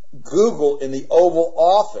with Google in the Oval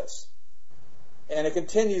Office. And they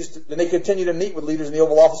continue to meet with leaders in the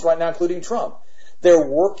Oval Office right now, including Trump. They're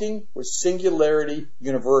working with Singularity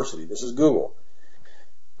University, this is Google,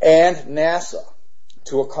 and NASA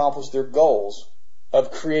to accomplish their goals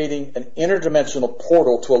of creating an interdimensional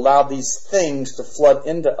portal to allow these things to flood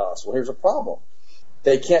into us. Well, here's a problem.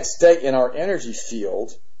 They can't stay in our energy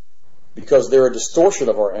field because they're a distortion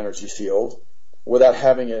of our energy field without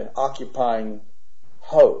having an occupying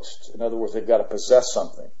host. In other words, they've got to possess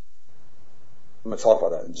something. I'm going to talk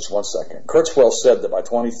about that in just one second. Kurzweil said that by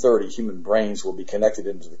 2030, human brains will be connected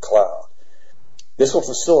into the cloud. This will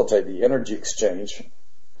facilitate the energy exchange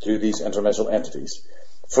through these interdimensional entities.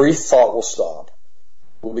 Free thought will stop.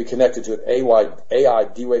 We'll be connected to an AI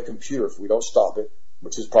D-Wave computer if we don't stop it,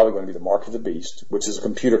 which is probably going to be the mark of the beast, which is a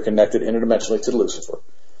computer connected interdimensionally to Lucifer.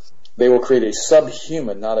 They will create a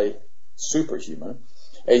subhuman, not a superhuman,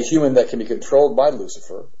 a human that can be controlled by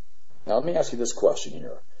Lucifer. Now, let me ask you this question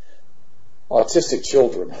here. Autistic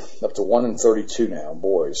children, up to 1 in 32 now,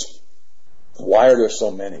 boys. Why are there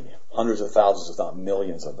so many? Hundreds of thousands, if not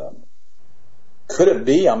millions of them. Could it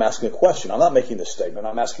be? I'm asking a question. I'm not making this statement.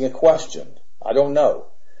 I'm asking a question. I don't know.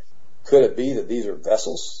 Could it be that these are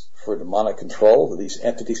vessels for demonic control, that these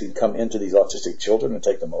entities can come into these autistic children and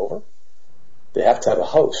take them over? They have to have a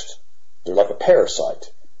host. They're like a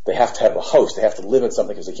parasite. They have to have a host. They have to live in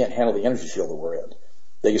something because they can't handle the energy field that we're in.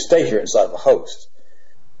 They can stay here inside of a host.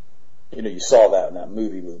 You saw that in that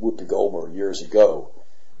movie with Whoopi Goldberg years ago,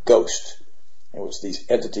 Ghost. In which these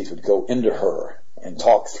entities would go into her and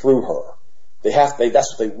talk through her. That's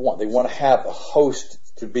what they want. They want to have a host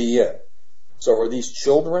to be in. So are these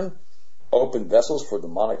children open vessels for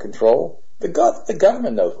demonic control? The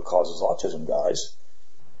government knows what causes autism, guys.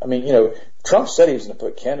 I mean, Trump said he was going to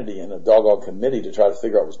put Kennedy in a doggone committee to try to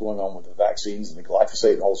figure out what's going on with the vaccines and the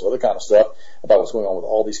glyphosate and all this other kind of stuff about what's going on with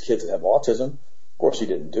all these kids that have autism. Of course, he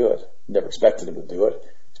didn't do it. Never expected him to do it.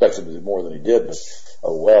 Expected him to do more than he did, but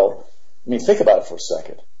oh well. I mean, think about it for a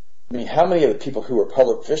second. I mean, how many of the people who are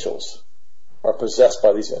public officials are possessed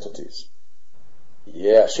by these entities?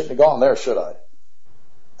 Yeah, shouldn't have gone there, should I?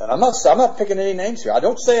 And I'm not picking any names here. I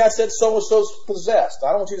don't say I said so-and-so's possessed. I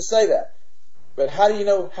don't want you to say that. But how do you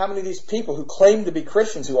know how many of these people who claim to be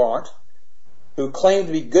Christians who aren't, who claim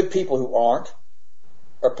to be good people who aren't,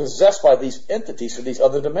 are possessed by these entities from these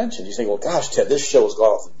other dimensions? You think, well, gosh, Ted, this show has gone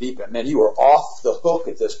off the deep end. Man, you are off the hook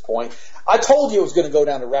at this point. I told you it was going to go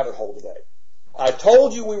down the rabbit hole today. I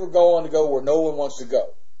told you we were going to go where no one wants to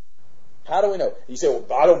go. How do we know? You say, well,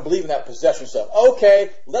 I don't believe in that possession stuff.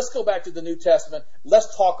 Okay, let's go back to the New Testament.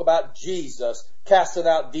 Let's talk about Jesus casting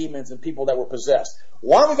out demons and people that were possessed.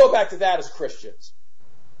 Why don't we go back to that as Christians?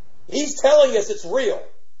 He's telling us it's real.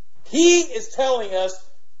 He is telling us,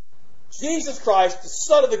 Jesus Christ, the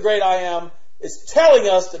Son of the great I Am, is telling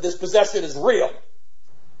us that this possession is real.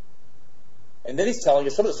 And then he's telling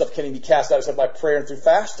us some of the stuff can't even be cast out except by prayer and through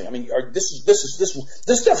fasting. I mean,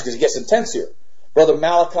 this stuff, because it gets intense here. Brother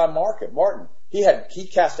Malachi Martin, he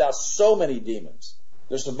cast out so many demons.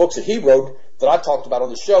 There's some books that he wrote that I talked about on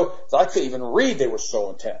the show that I couldn't even read. They were so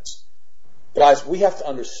intense. Guys, we have to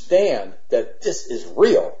understand that this is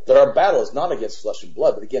real, that our battle is not against flesh and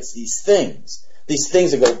blood, but against these things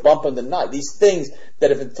that go bump in the night, these things that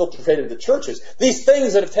have infiltrated the churches, these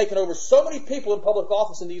things that have taken over so many people in public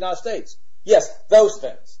office in the United States. Yes, those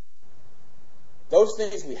things. Those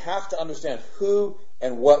things we have to understand who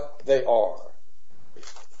and what they are.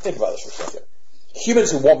 Think about this for a second.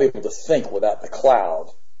 Humans who won't be able to think without the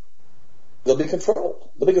cloud, they'll be controlled.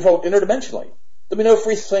 They'll be controlled interdimensionally. There'll be no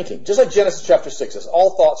free thinking. Just like Genesis chapter 6 says,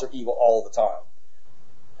 all thoughts are evil all the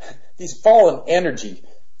time. These fallen energy,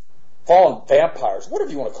 fallen vampires,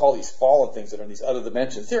 whatever you want to call these fallen things that are in these other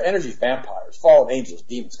dimensions, they're energy vampires, fallen angels,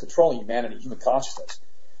 demons, controlling humanity, human consciousness.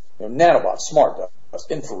 Nanobots, smart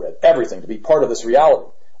dust, infrared, everything to be part of this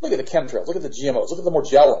reality. Look at the chemtrails, look at the GMOs, look at the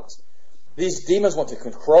Morgellons. These demons want to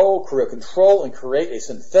control and create a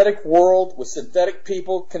synthetic world with synthetic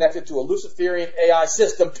people connected to a Luciferian AI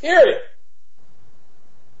system, period.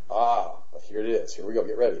 But here it is. Here we go.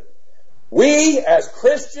 Get ready. We as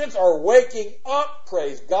Christians are waking up,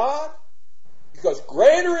 praise God, because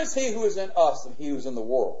greater is He who is in us than he who is in the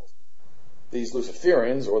world. These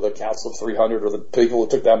Luciferians, or the Council of 300, or the people who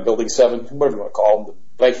took down Building 7, whatever you want to call them,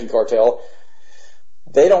 the banking cartel,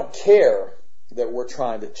 they don't care that we're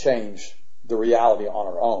trying to change the reality on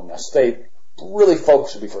our own. Now stay really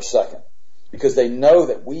focused with me for a second, because they know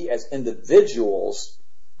that we as individuals,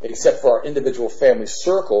 except for our individual family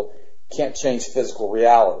circle, can't change physical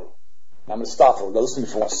reality. Now I'm going to stop for listen to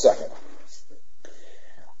me for 1 second.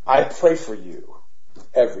 I pray for you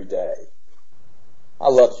every day. I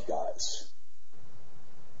love you guys.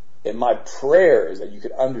 And my prayer is that you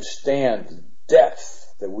could understand the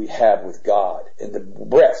depth that we have with God, and the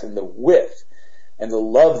breadth and the width and the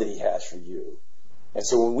love that He has for you. And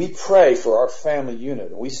so when we pray for our family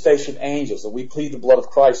unit, and we station angels, and we plead the blood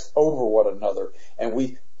of Christ over one another, and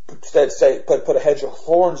we put a hedge of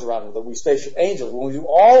thorns around them, that we station angels, when we do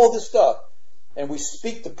all of this stuff, and we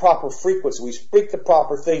speak the proper frequency, we speak the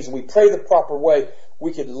proper things, and we pray the proper way,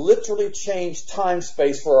 we could literally change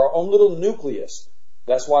time-space for our own little nucleus.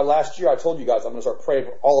 That's why last year I told you guys I'm going to start praying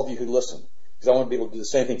for all of you who listen, because I want to be able to do the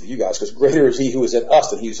same thing for you guys, because greater is He who is in us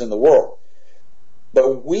than He who is in the world.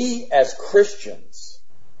 But we as Christians,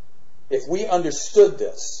 if we understood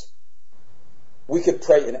this, we could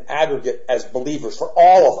pray in aggregate as believers for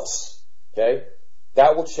all of us. Okay?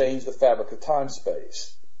 That will change the fabric of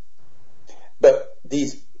time-space. But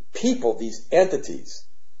these people, these entities,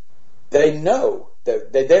 they know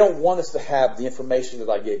that they don't want us to have the information that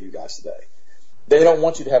I gave you guys today. They don't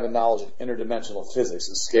want you to have a knowledge of interdimensional physics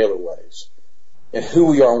and scalar waves and who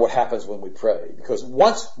we are and what happens when we pray. Because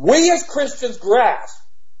once we as Christians grasp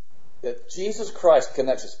that Jesus Christ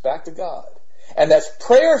connects us back to God, and that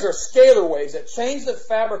prayers are scalar waves that change the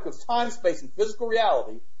fabric of time, space, and physical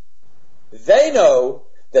reality, they know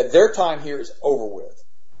that their time here is over with,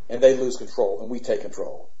 and they lose control, and we take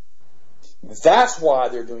control. That's why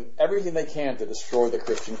they're doing everything they can to destroy the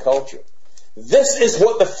Christian culture. This is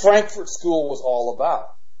what the Frankfurt School was all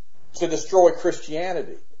about. To destroy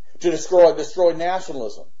Christianity. To destroy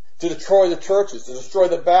nationalism. To destroy the churches. To destroy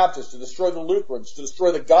the Baptists. To destroy the Lutherans. To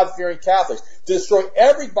destroy the God-fearing Catholics. To destroy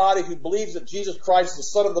everybody who believes that Jesus Christ is the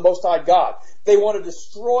Son of the Most High God. They want to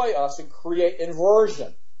destroy us and create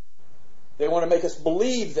inversion. They want to make us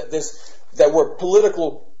believe that we're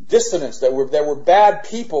political dissonance, that we're bad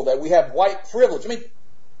people, that we have white privilege. I mean,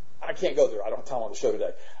 I can't go there. I don't have time on the show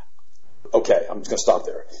today. Okay, I'm just going to stop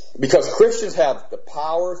there. Because Christians have the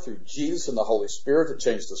power through Jesus and the Holy Spirit to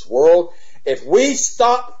change this world. If we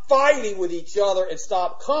stop fighting with each other and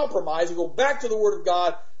stop compromising, go back to the Word of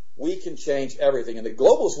God, we can change everything. And the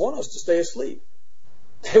globalists want us to stay asleep.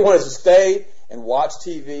 They want us to stay and watch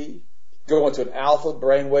TV, go into an alpha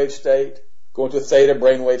brainwave state, go into a theta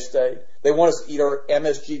brainwave state. They want us to eat our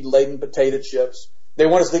MSG-laden potato chips. They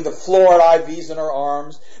want us to think of fluoride IVs in our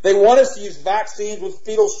arms. They want us to use vaccines with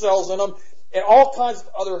fetal cells in them and all kinds of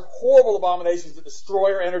other horrible abominations that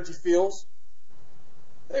destroy our energy fields.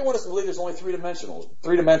 They want us to believe there's only three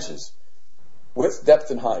dimensions, width,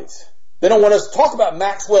 depth, and height. They don't want us to talk about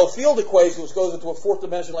Maxwell field equations, which goes into a fourth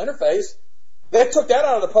dimensional interface. They took that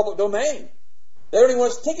out of the public domain. They don't even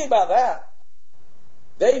want us thinking about that.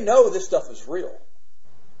 They know this stuff is real.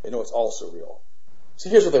 They know it's also real. So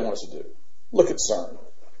here's what they want us to do. Look at CERN.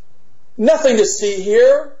 Nothing to see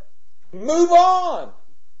here. Move on.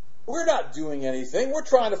 We're not doing anything. We're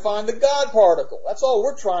trying to find the God particle. That's all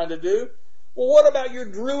we're trying to do. Well, what about your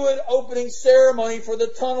Druid opening ceremony for the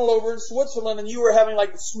tunnel over in Switzerland, and you were having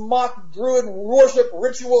like mock Druid worship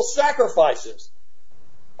ritual sacrifices?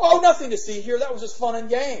 Oh, nothing to see here. That was just fun and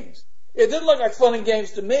games. It didn't look like fun and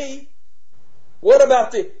games to me. What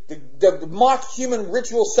about the mock human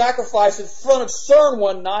ritual sacrifice in front of CERN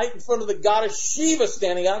one night, in front of the goddess Shiva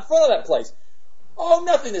standing out in front of that place? Oh,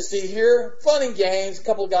 nothing to see here. Fun and games. A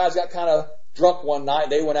couple of guys got kind of drunk one night.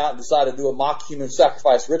 They went out and decided to do a mock human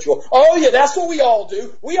sacrifice ritual. Oh yeah, that's what we all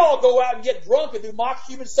do. We all go out and get drunk and do mock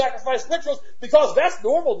human sacrifice rituals because that's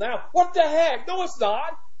normal now. What the heck? No, it's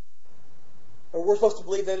not. But we're supposed to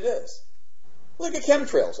believe that it is. Look at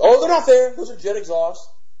chemtrails. Oh, they're not there. Those are jet exhausts.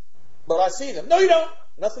 But I see them. No, you don't.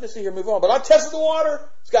 Nothing to see here. Move on. But I tested the water.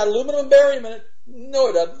 It's got aluminum and barium in it. No,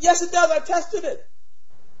 it doesn't. Yes, it does. I tested it.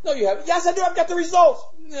 No, you haven't. Yes, I do. I've got the results.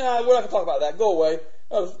 Nah, we're not going to talk about that. Go away.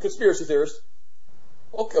 Oh, conspiracy theorist.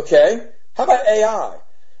 Okay. How about AI?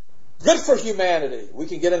 Good for humanity. We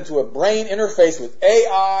can get into a brain interface with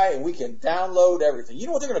AI and we can download everything. You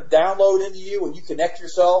know what they're going to download into you when you connect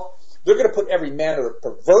yourself? They're going to put every manner of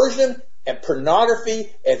perversion and pornography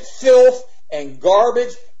and filth and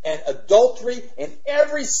garbage and adultery and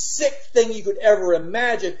every sick thing you could ever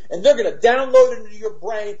imagine, and they're going to download it into your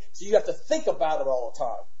brain so you have to think about it all the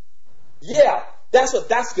time. Yeah, that's what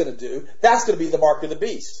that's going to do. That's going to be the mark of the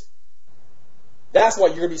beast. That's why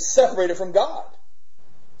you're going to be separated from God.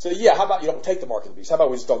 So yeah, how about you don't take the mark of the beast? How about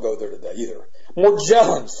we just don't go there today either?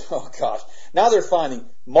 Morgellons. Oh gosh. Now they're finding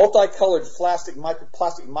multicolored plastic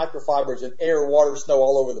microfibers in air, water, snow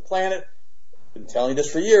all over the planet. Been telling you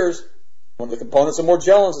this for years. One of the components of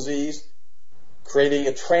Morgellons disease, creating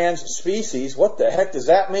a trans species. What the heck does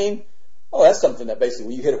that mean? Oh, that's something that basically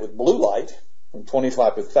when you hit it with blue light from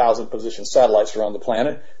 25,000 position satellites around the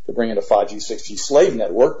planet to bring in a 5G, 6G slave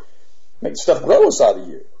network, make stuff grow inside of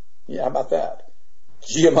you. Yeah, how about that?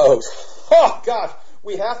 GMOs. Oh gosh,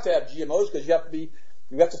 we have to have GMOs because you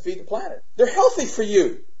have to feed the planet. They're healthy for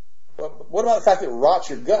you. What about the fact that it rots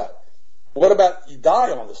your gut? What about you die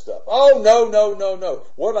on this stuff? Oh, no.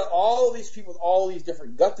 What about all these people with all these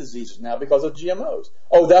different gut diseases now because of GMOs?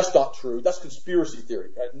 Oh, that's not true. That's conspiracy theory.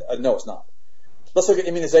 No, it's not. Let's look at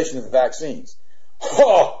immunization and vaccines.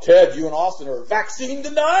 Oh, Ted, you and Austin are vaccine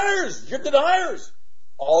deniers. You're deniers.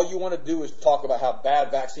 All you want to do is talk about how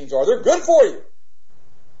bad vaccines are. They're good for you.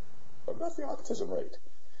 What about the autism rate?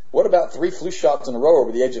 What about 3 flu shots in a row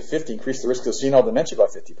over the age of 50 increase the risk of senile dementia by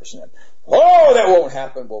 50%? Oh, that won't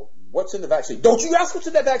happen. Well, what's in the vaccine? Don't you ask what's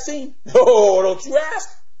in that vaccine? No, don't you ask.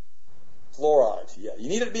 Fluoride. Yeah, you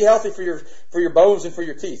need it to be healthy for your bones and for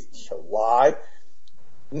your teeth. Why?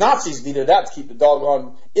 Nazis needed that to keep the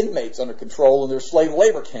doggone inmates under control in their slave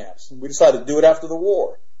labor camps. We decided to do it after the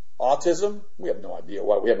war. Autism? We have no idea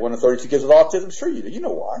why. We have 1 in 32 kids with autism. Sure you do. You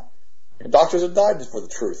know why. And doctors have died for the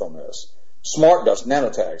truth on this. Smart dust,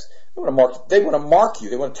 nanotags. They want to mark you.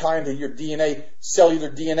 They want to tie into your DNA, cellular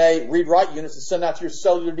DNA, read-write units and send out to your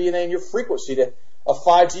cellular DNA and your frequency to a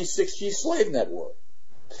 5G, 6G slave network.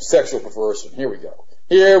 Sexual perversion. Here we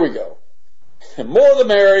go. And more the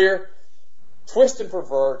merrier. Twist and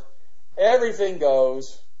pervert. Everything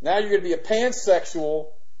goes. Now you're going to be a pansexual.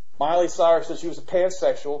 Miley Cyrus said she was a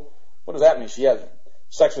pansexual. What does that mean? She has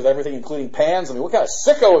sex with everything, including pans? I mean, what kind of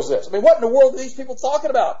sicko is this? I mean, what in the world are these people talking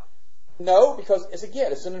about? No, because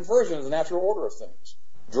it's an inversion of the natural order of things.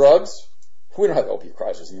 Drugs. We don't have an opiate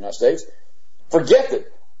crisis in the United States. Forget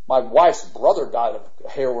that my wife's brother died of a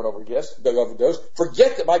heroin overdose.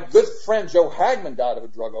 Forget that my good friend Joe Hagman died of a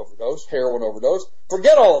drug overdose, heroin overdose.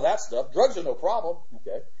 Forget all of that stuff. Drugs are no problem.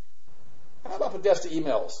 Okay. How about Podesta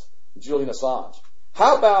emails? Julian Assange.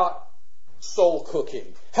 How about soul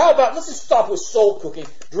cooking? How about, let's just stop with soul cooking,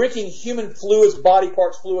 drinking human fluids, body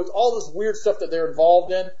parts fluids, all this weird stuff that they're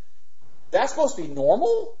involved in. That's supposed to be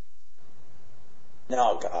normal?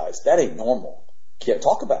 No, guys, that ain't normal. Can't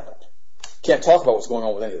talk about it. Can't talk about what's going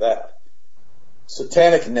on with any of that.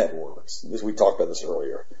 Satanic networks. We talked about this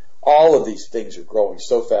earlier. All of these things are growing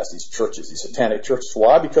so fast, these churches, these satanic churches.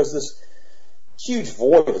 Why? Because this huge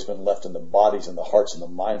void has been left in the bodies and the hearts and the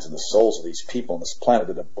minds and the souls of these people on this planet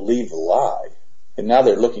that have believed the lie. And now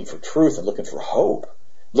they're looking for truth and looking for hope,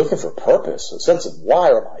 looking for purpose, a sense of why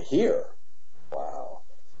am I here? Wow.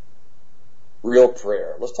 Real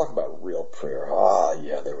prayer. Let's talk about real prayer. Ah,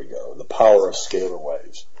 yeah, there we go. The power of scalar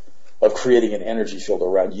waves, of creating an energy field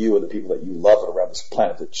around you and the people that you love and around this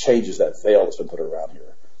planet that changes that veil that's been put around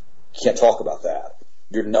here. You can't talk about that.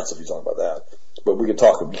 You're nuts if you talk about that. But we can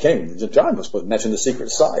talk, John was mentioned the secret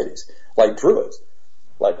societies, like Druids.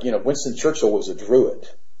 Like, Winston Churchill was a Druid.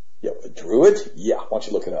 Yeah, a Druid? Yeah, why don't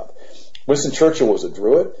you look it up. Winston Churchill was a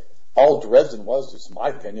Druid. All Dresden was, in my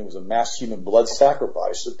opinion, was a mass human blood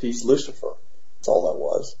sacrifice to appease Lucifer. That's all that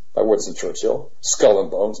was. By Winston Churchill. Skull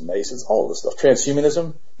and bones, Masons, all of this stuff.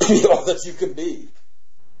 Transhumanism, be all that you can be.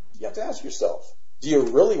 You have to ask yourself, do you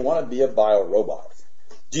really want to be a bio-robot?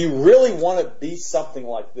 Do you really want to be something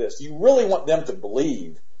like this? Do you really want them to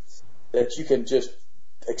believe that you can just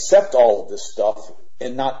accept all of this stuff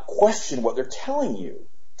and not question what they're telling you?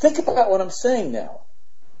 Think about what I'm saying now.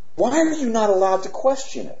 Why are you not allowed to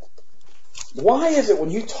question it? Why is it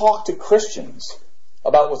when you talk to Christians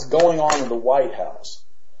about what's going on in the White House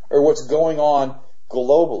or what's going on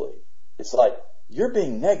globally, it's like, you're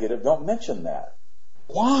being negative, don't mention that.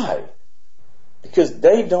 Why? Because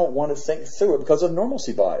they don't want to think through it because of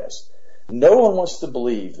normalcy bias. No one wants to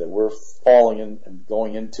believe that we're falling in and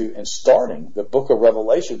going into and starting the book of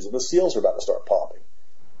Revelations and the seals are about to start popping.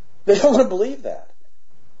 They don't want to believe that.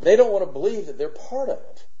 They don't want to believe that they're part of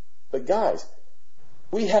it. But guys,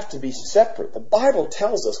 we have to be separate. The Bible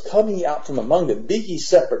tells us, come ye out from among them, be ye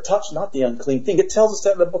separate, touch not the unclean thing. It tells us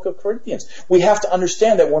that in the book of Corinthians. We have to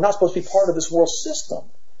understand that we're not supposed to be part of this world system.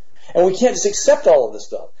 And we can't just accept all of this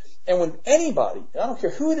stuff. And when anybody, I don't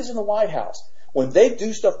care who it is in the White House, when they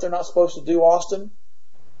do stuff they're not supposed to do, Austin,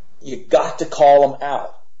 you got to call them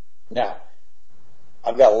out. Now,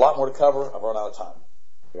 I've got a lot more to cover. I've run out of time.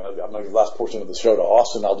 I'm going to give the last portion of the show to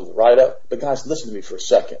Austin. I'll do the write-up. But guys, listen to me for a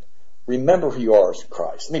second. Remember who you are as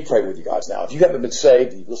Christ. Let me pray with you guys now. If you haven't been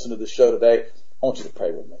saved and you've listened to this show today, I want you to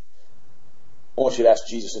pray with me. I want you to ask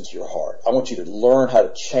Jesus into your heart. I want you to learn how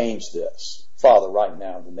to change this. Father, right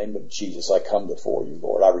now, in the name of Jesus, I come before you,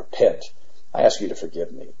 Lord. I repent. I ask you to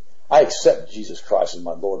forgive me. I accept Jesus Christ as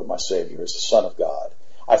my Lord and my Savior, as the Son of God.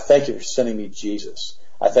 I thank you for sending me Jesus.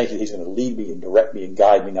 I thank you that he's going to lead me and direct me and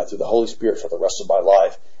guide me now through the Holy Spirit for the rest of my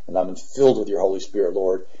life. And I'm filled with your Holy Spirit,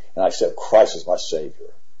 Lord. And I accept Christ as my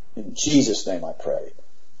Savior. In Jesus' name I pray.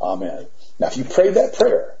 Amen. Now, if you prayed that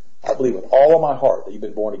prayer, I believe with all of my heart that you've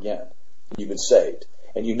been born again. You've been saved.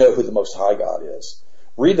 And you know who the Most High God is.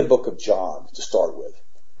 Read the book of John to start with.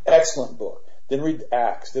 Excellent book. Then read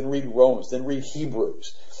Acts. Then read Romans. Then read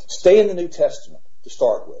Hebrews. Stay in the New Testament to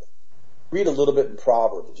start with. Read a little bit in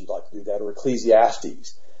Proverbs if you'd like to do that, or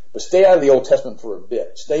Ecclesiastes. But stay out of the Old Testament for a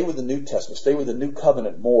bit. Stay with the New Testament. Stay with the New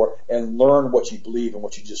Covenant more and learn what you believe and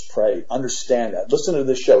what you just prayed. Understand that. Listen to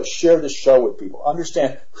this show. Share this show with people.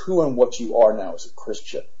 Understand who and what you are now as a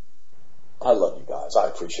Christian. I love you guys. I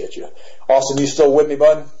appreciate you. Austin, you still with me,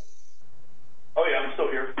 bud? Oh, yeah, I'm still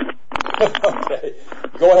here. Okay.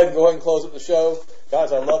 Go ahead and close up the show.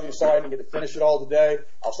 Guys, I love you. Sorry I didn't get to finish it all today.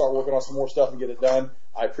 I'll start working on some more stuff and get it done.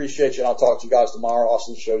 I appreciate you, and I'll talk to you guys tomorrow.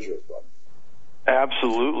 Austin, the show's yours, bud.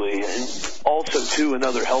 Absolutely. And also, too,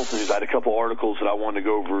 another health news. I had a couple articles that I wanted to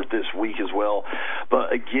go over this week as well.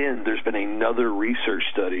 But again, there's been another research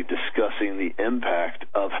study discussing the impact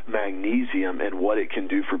of magnesium and what it can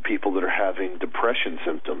do for people that are having depression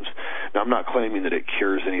symptoms. Now, I'm not claiming that it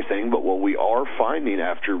cures anything, but what we are finding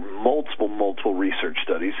after multiple research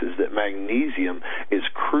studies is that magnesium is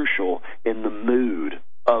crucial in the mood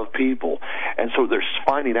of people. And so they're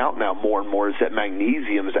finding out now more and more is that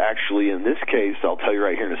magnesium is actually, in this case, I'll tell you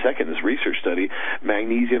right here in a second, this research study,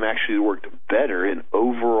 magnesium actually worked better in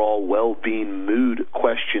overall well-being mood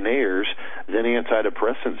questionnaires than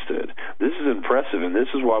antidepressants did. This is impressive, and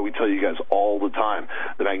this is why we tell you guys all the time,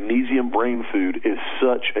 the magnesium brain food is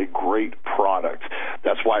such a great product.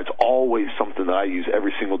 That's why it's always something that I use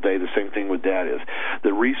every single day. The same thing with Dad is.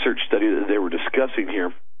 The research study that they were discussing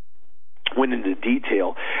here went into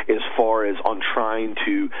detail as far as on trying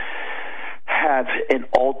to have an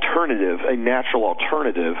alternative, a natural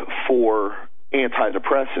alternative for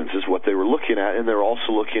antidepressants is what they were looking at, and they're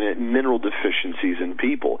also looking at mineral deficiencies in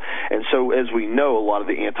people. And so, as we know, a lot of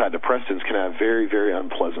the antidepressants can have very, very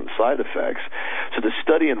unpleasant side effects. So the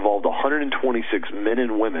study involved 126 men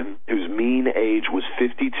and women whose mean age was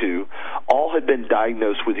 52. All had been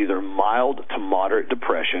diagnosed with either mild to moderate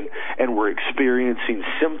depression and were experiencing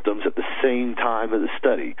symptoms at the same time of the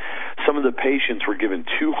study. Some of the patients were given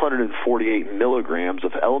 248 milligrams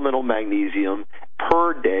of elemental magnesium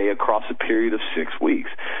per day across a period of 6 weeks.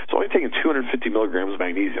 So only taking 250 milligrams of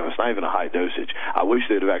magnesium. It's not even a high dosage. I wish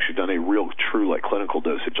they'd have actually done a real, true, clinical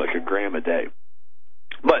dosage, like a gram a day.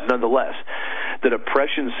 But nonetheless, the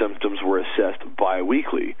depression symptoms were assessed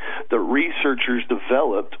biweekly. The researchers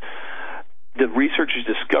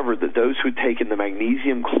discovered that those who had taken the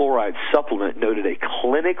magnesium chloride supplement noted a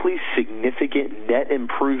clinically significant net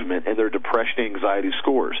improvement in their depression and anxiety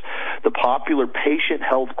scores. The popular Patient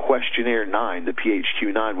Health Questionnaire 9, the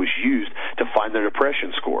PHQ-9, was used to find their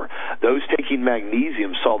depression score. Those taking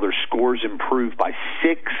magnesium saw their scores improve by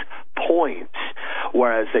 6 points,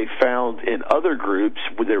 whereas they found in other groups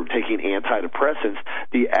where they were taking antidepressants,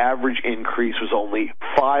 the average increase was only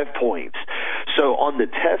 5 points. So on the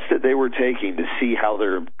test that they were taking to see how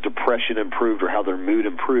their depression improved or how their mood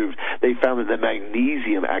improved, they found that the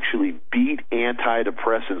magnesium actually beat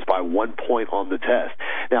antidepressants by 1 point on the test.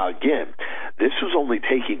 Now, again, this was only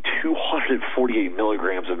taking 248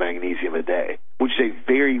 milligrams of magnesium a day, which is a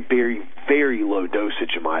very, very, very low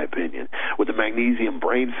dosage in my opinion. With the magnesium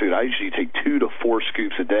brain food, I usually take 2 to 4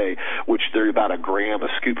 scoops a day, which they're about a gram a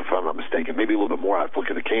scoop if I'm not mistaken, maybe a little bit more. I have to look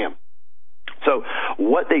at the can. So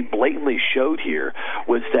what they blatantly showed here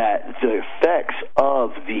was that the effects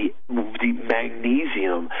of the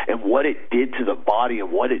magnesium and what it did to the body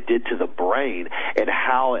and what it did to the brain and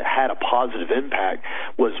how it had a positive impact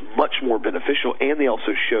was much more beneficial. And they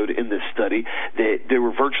also showed in this study that there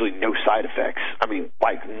were virtually no side effects. I mean,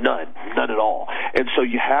 like none at all. And so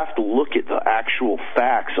you have to look at the actual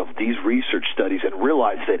facts of these research studies and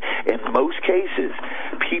realize that in most cases,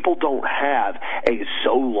 people don't have a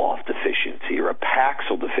Zoloft deficiency or a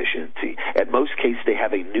Paxil deficiency. In most cases, they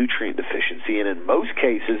have a nutrient deficiency, and in most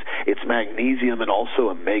cases, it's magnesium and also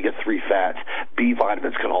omega-3 fats. B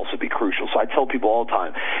vitamins can also be crucial. So I tell people all the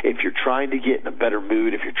time, if you're trying to get in a better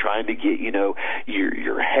mood, if you're trying to get,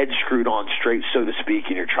 your head screwed on straight, so to speak,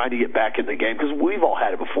 and you're trying to get back in the game, because we've all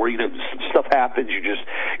had it before, stuff happens,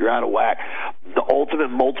 you're out of whack. The Ultimate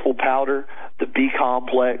Multiple Powder, the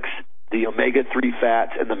B-complex, the omega-3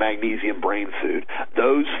 fats, and the magnesium brain food.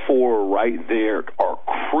 Those 4 right there are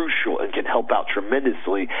crucial and can help out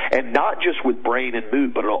tremendously, and not just with brain and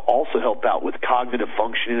mood, but it'll also help out with cognitive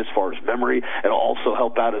functioning as far as memory. It'll also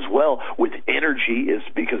help out as well with energy, is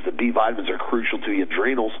because the B vitamins are crucial to the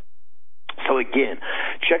adrenals. So again,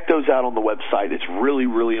 check those out on the website. It's really,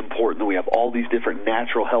 really important that we have all these different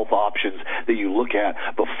natural health options that you look at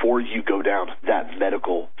before you go down that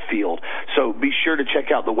medical field. So be sure to check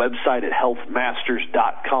out the website at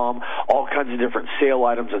healthmasters.com. All kinds of different sale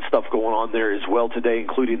items and stuff going on there as well today,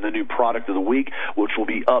 including the new product of the week, which will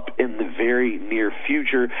be up in the very near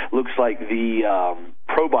future. Looks like the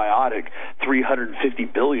probiotic 350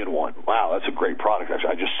 billion one. Wow, that's a great product. Actually,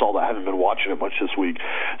 I just saw that. I haven't been watching it much this week,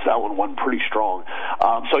 so that one won pretty strong.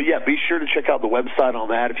 So yeah, be sure to check out the website on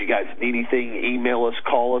that. If you guys need anything, email us,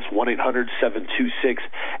 call us,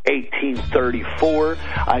 1-800-726-1834.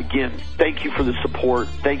 Again, thank you for the support.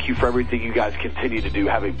 Thank you for everything you guys continue to do.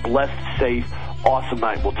 Have a blessed, safe, awesome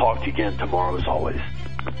night. We'll talk to you again tomorrow as always.